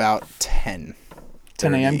for about 10.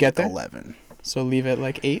 10 a.m. Get there. 11. So leave at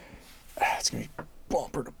like 8. It's gonna be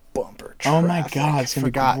bumper to bumper. Traffic. Oh my God, it's gonna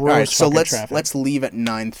be gross. All right, so traffic. let's leave at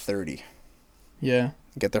 9:30. Yeah.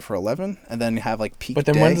 Get there for 11, and then have like peak. But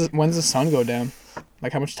then day. when's the sun go down?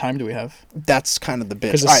 Like, how much time do we have? That's kind of the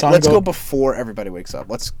bitch. The All right, sun let's go before everybody wakes up.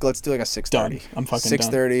 Let's do like a 6:30. Done. I'm fucking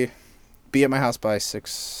 6:30. Be at my house by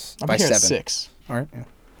 6. I'll by be here 7. at 6. All right. Yeah.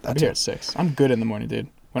 I'll be here at 6. I'm good in the morning, dude.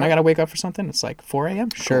 When I gotta wake up for something, it's like 4 a.m.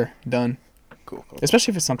 Sure, done. Cool.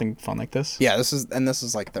 Especially if it's something fun like this. Yeah, this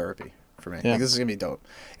is like therapy for me. Yeah. Like, this is gonna be dope.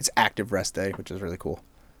 It's active rest day, which is really cool.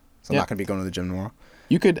 So I'm not gonna be going to the gym tomorrow.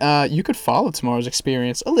 You could follow tomorrow's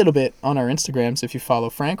experience a little bit on our Instagrams if you follow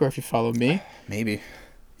Frank or if you follow me. Maybe.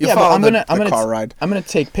 Yeah, but I'm gonna car ride. I'm gonna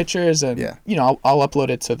take pictures and I'll upload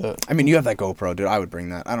it to the. I mean, you have that GoPro, dude. I would bring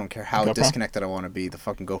that. I don't care how GoPro? disconnected I want to be. The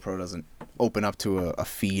fucking GoPro doesn't open up to a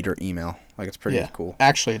feed or email. Like it's pretty cool.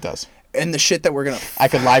 Actually, it does. And the shit that we're gonna. I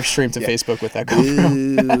could live stream to Facebook with that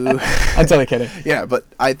GoPro. I'm totally kidding. Yeah, but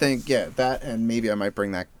I think that and maybe I might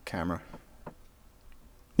bring that camera.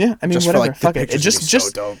 Yeah, I mean, just whatever. For, like, fuck it. It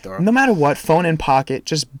just dope, bro. No matter what, phone in pocket,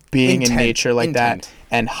 just being in nature like Intent. that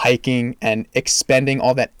and hiking and expending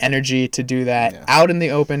all that energy to do that out in the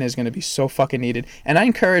open is going to be so fucking needed. And I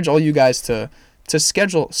encourage all you guys to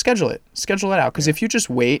schedule it out, because if you just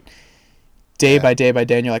wait day by day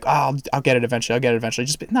and you're like, oh, I'll get it eventually,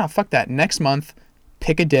 just no, fuck that. Next month,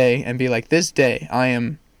 pick a day and be like, this day I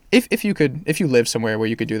am. If you live somewhere where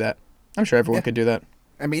you could do that, I'm sure everyone could do that.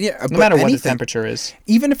 I mean, yeah. No matter what the temperature is.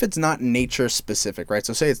 Even if it's not nature specific, right?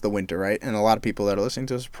 So say it's the winter, right? And a lot of people that are listening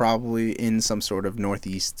to us are probably in some sort of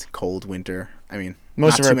northeast cold winter. I mean,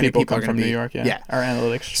 most of our people come from New York, yeah. Our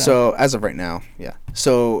analytics show. So as of right now, yeah.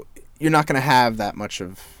 So you're not going to have that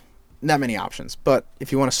many options. But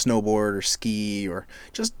if you want to snowboard or ski or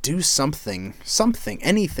just do something,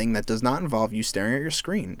 anything that does not involve you staring at your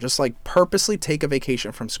screen, just like purposely take a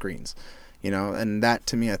vacation from screens, and that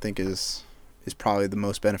to me, I think is probably the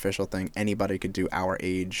most beneficial thing anybody could do our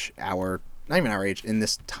age, our not even our age, in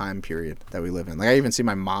this time period that we live in. Like, I even see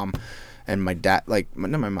my mom and my dad, like,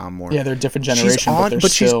 not my mom more. Yeah, they're a different generation,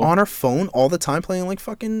 she's on her phone all the time playing, like,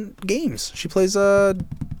 fucking games. She plays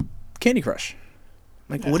Candy Crush.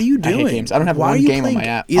 Like, what are you doing? I hate games. I don't have one game on my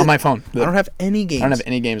app. On my phone. I don't have any games. I don't have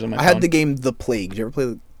any games on my phone. I had the game The Plague. Did you ever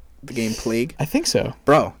play the game Plague? I think so.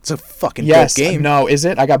 Bro, it's a fucking good game. No, is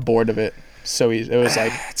it? I got bored of it. So easy. It was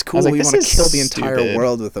like... It's cool. You want to kill the entire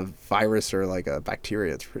world with a virus or, like, a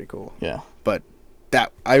bacteria. It's pretty cool. Yeah. But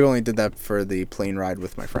I only did that for the plane ride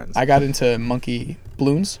with my friends. I got into Monkey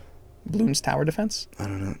Bloons Tower Defense. I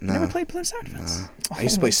don't know. No. Never played Bloons Tower Defense. I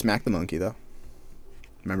used to play Smack the Monkey, though.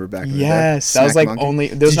 Remember back in the day? Yes, that was like Monkey? only...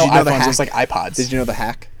 There was no iPhones, it was like iPods. Did you know the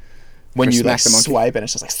hack? When you like swipe and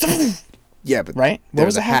it's just like... Yeah, but... Right? What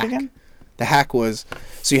was the hack again? The hack was...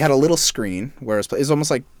 So you had a little screen where it's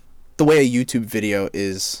almost like the way a YouTube video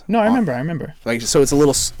is... No, I remember. Like, so it's a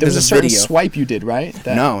little... There was a certain swipe you did, right?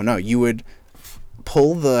 No. You would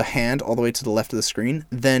pull the hand all the way to the left of the screen,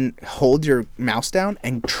 then hold your mouse down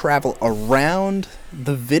and travel around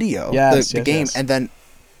the video, the game, and then...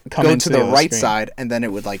 go to the right side, and then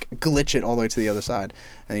it would like glitch it all the way to the other side,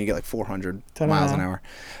 and then you get like 400 miles an hour.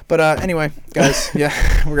 But anyway, guys, yeah,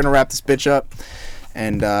 we're gonna wrap this bitch up,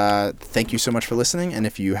 and thank you so much for listening. And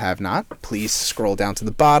if you have not, please scroll down to the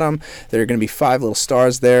bottom. There are gonna be 5 little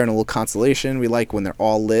stars there and a little constellation. We like when they're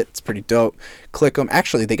all lit. It's pretty dope. Click them.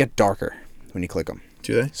 Actually, they get darker when you click them.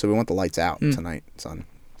 Do they? So we want the lights out tonight, son.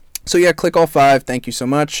 So yeah, click all 5. Thank you so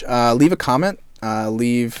much. Leave a comment.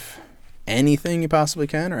 Leave anything you possibly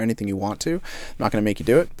can or anything you want to. I'm not going to make you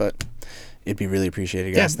do it, but it'd be really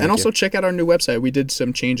appreciated, guys. Yeah, and also check out our new website. We did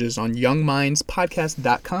some changes on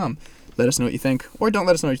youngmindspodcast.com. Let us know what you think, or don't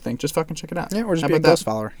let us know what you think. Just fucking check it out. Yeah, or just be a ghost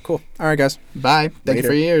follower. Cool. All right, guys. Bye. Thank you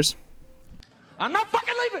for your ears. I'm not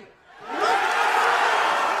fucking leaving.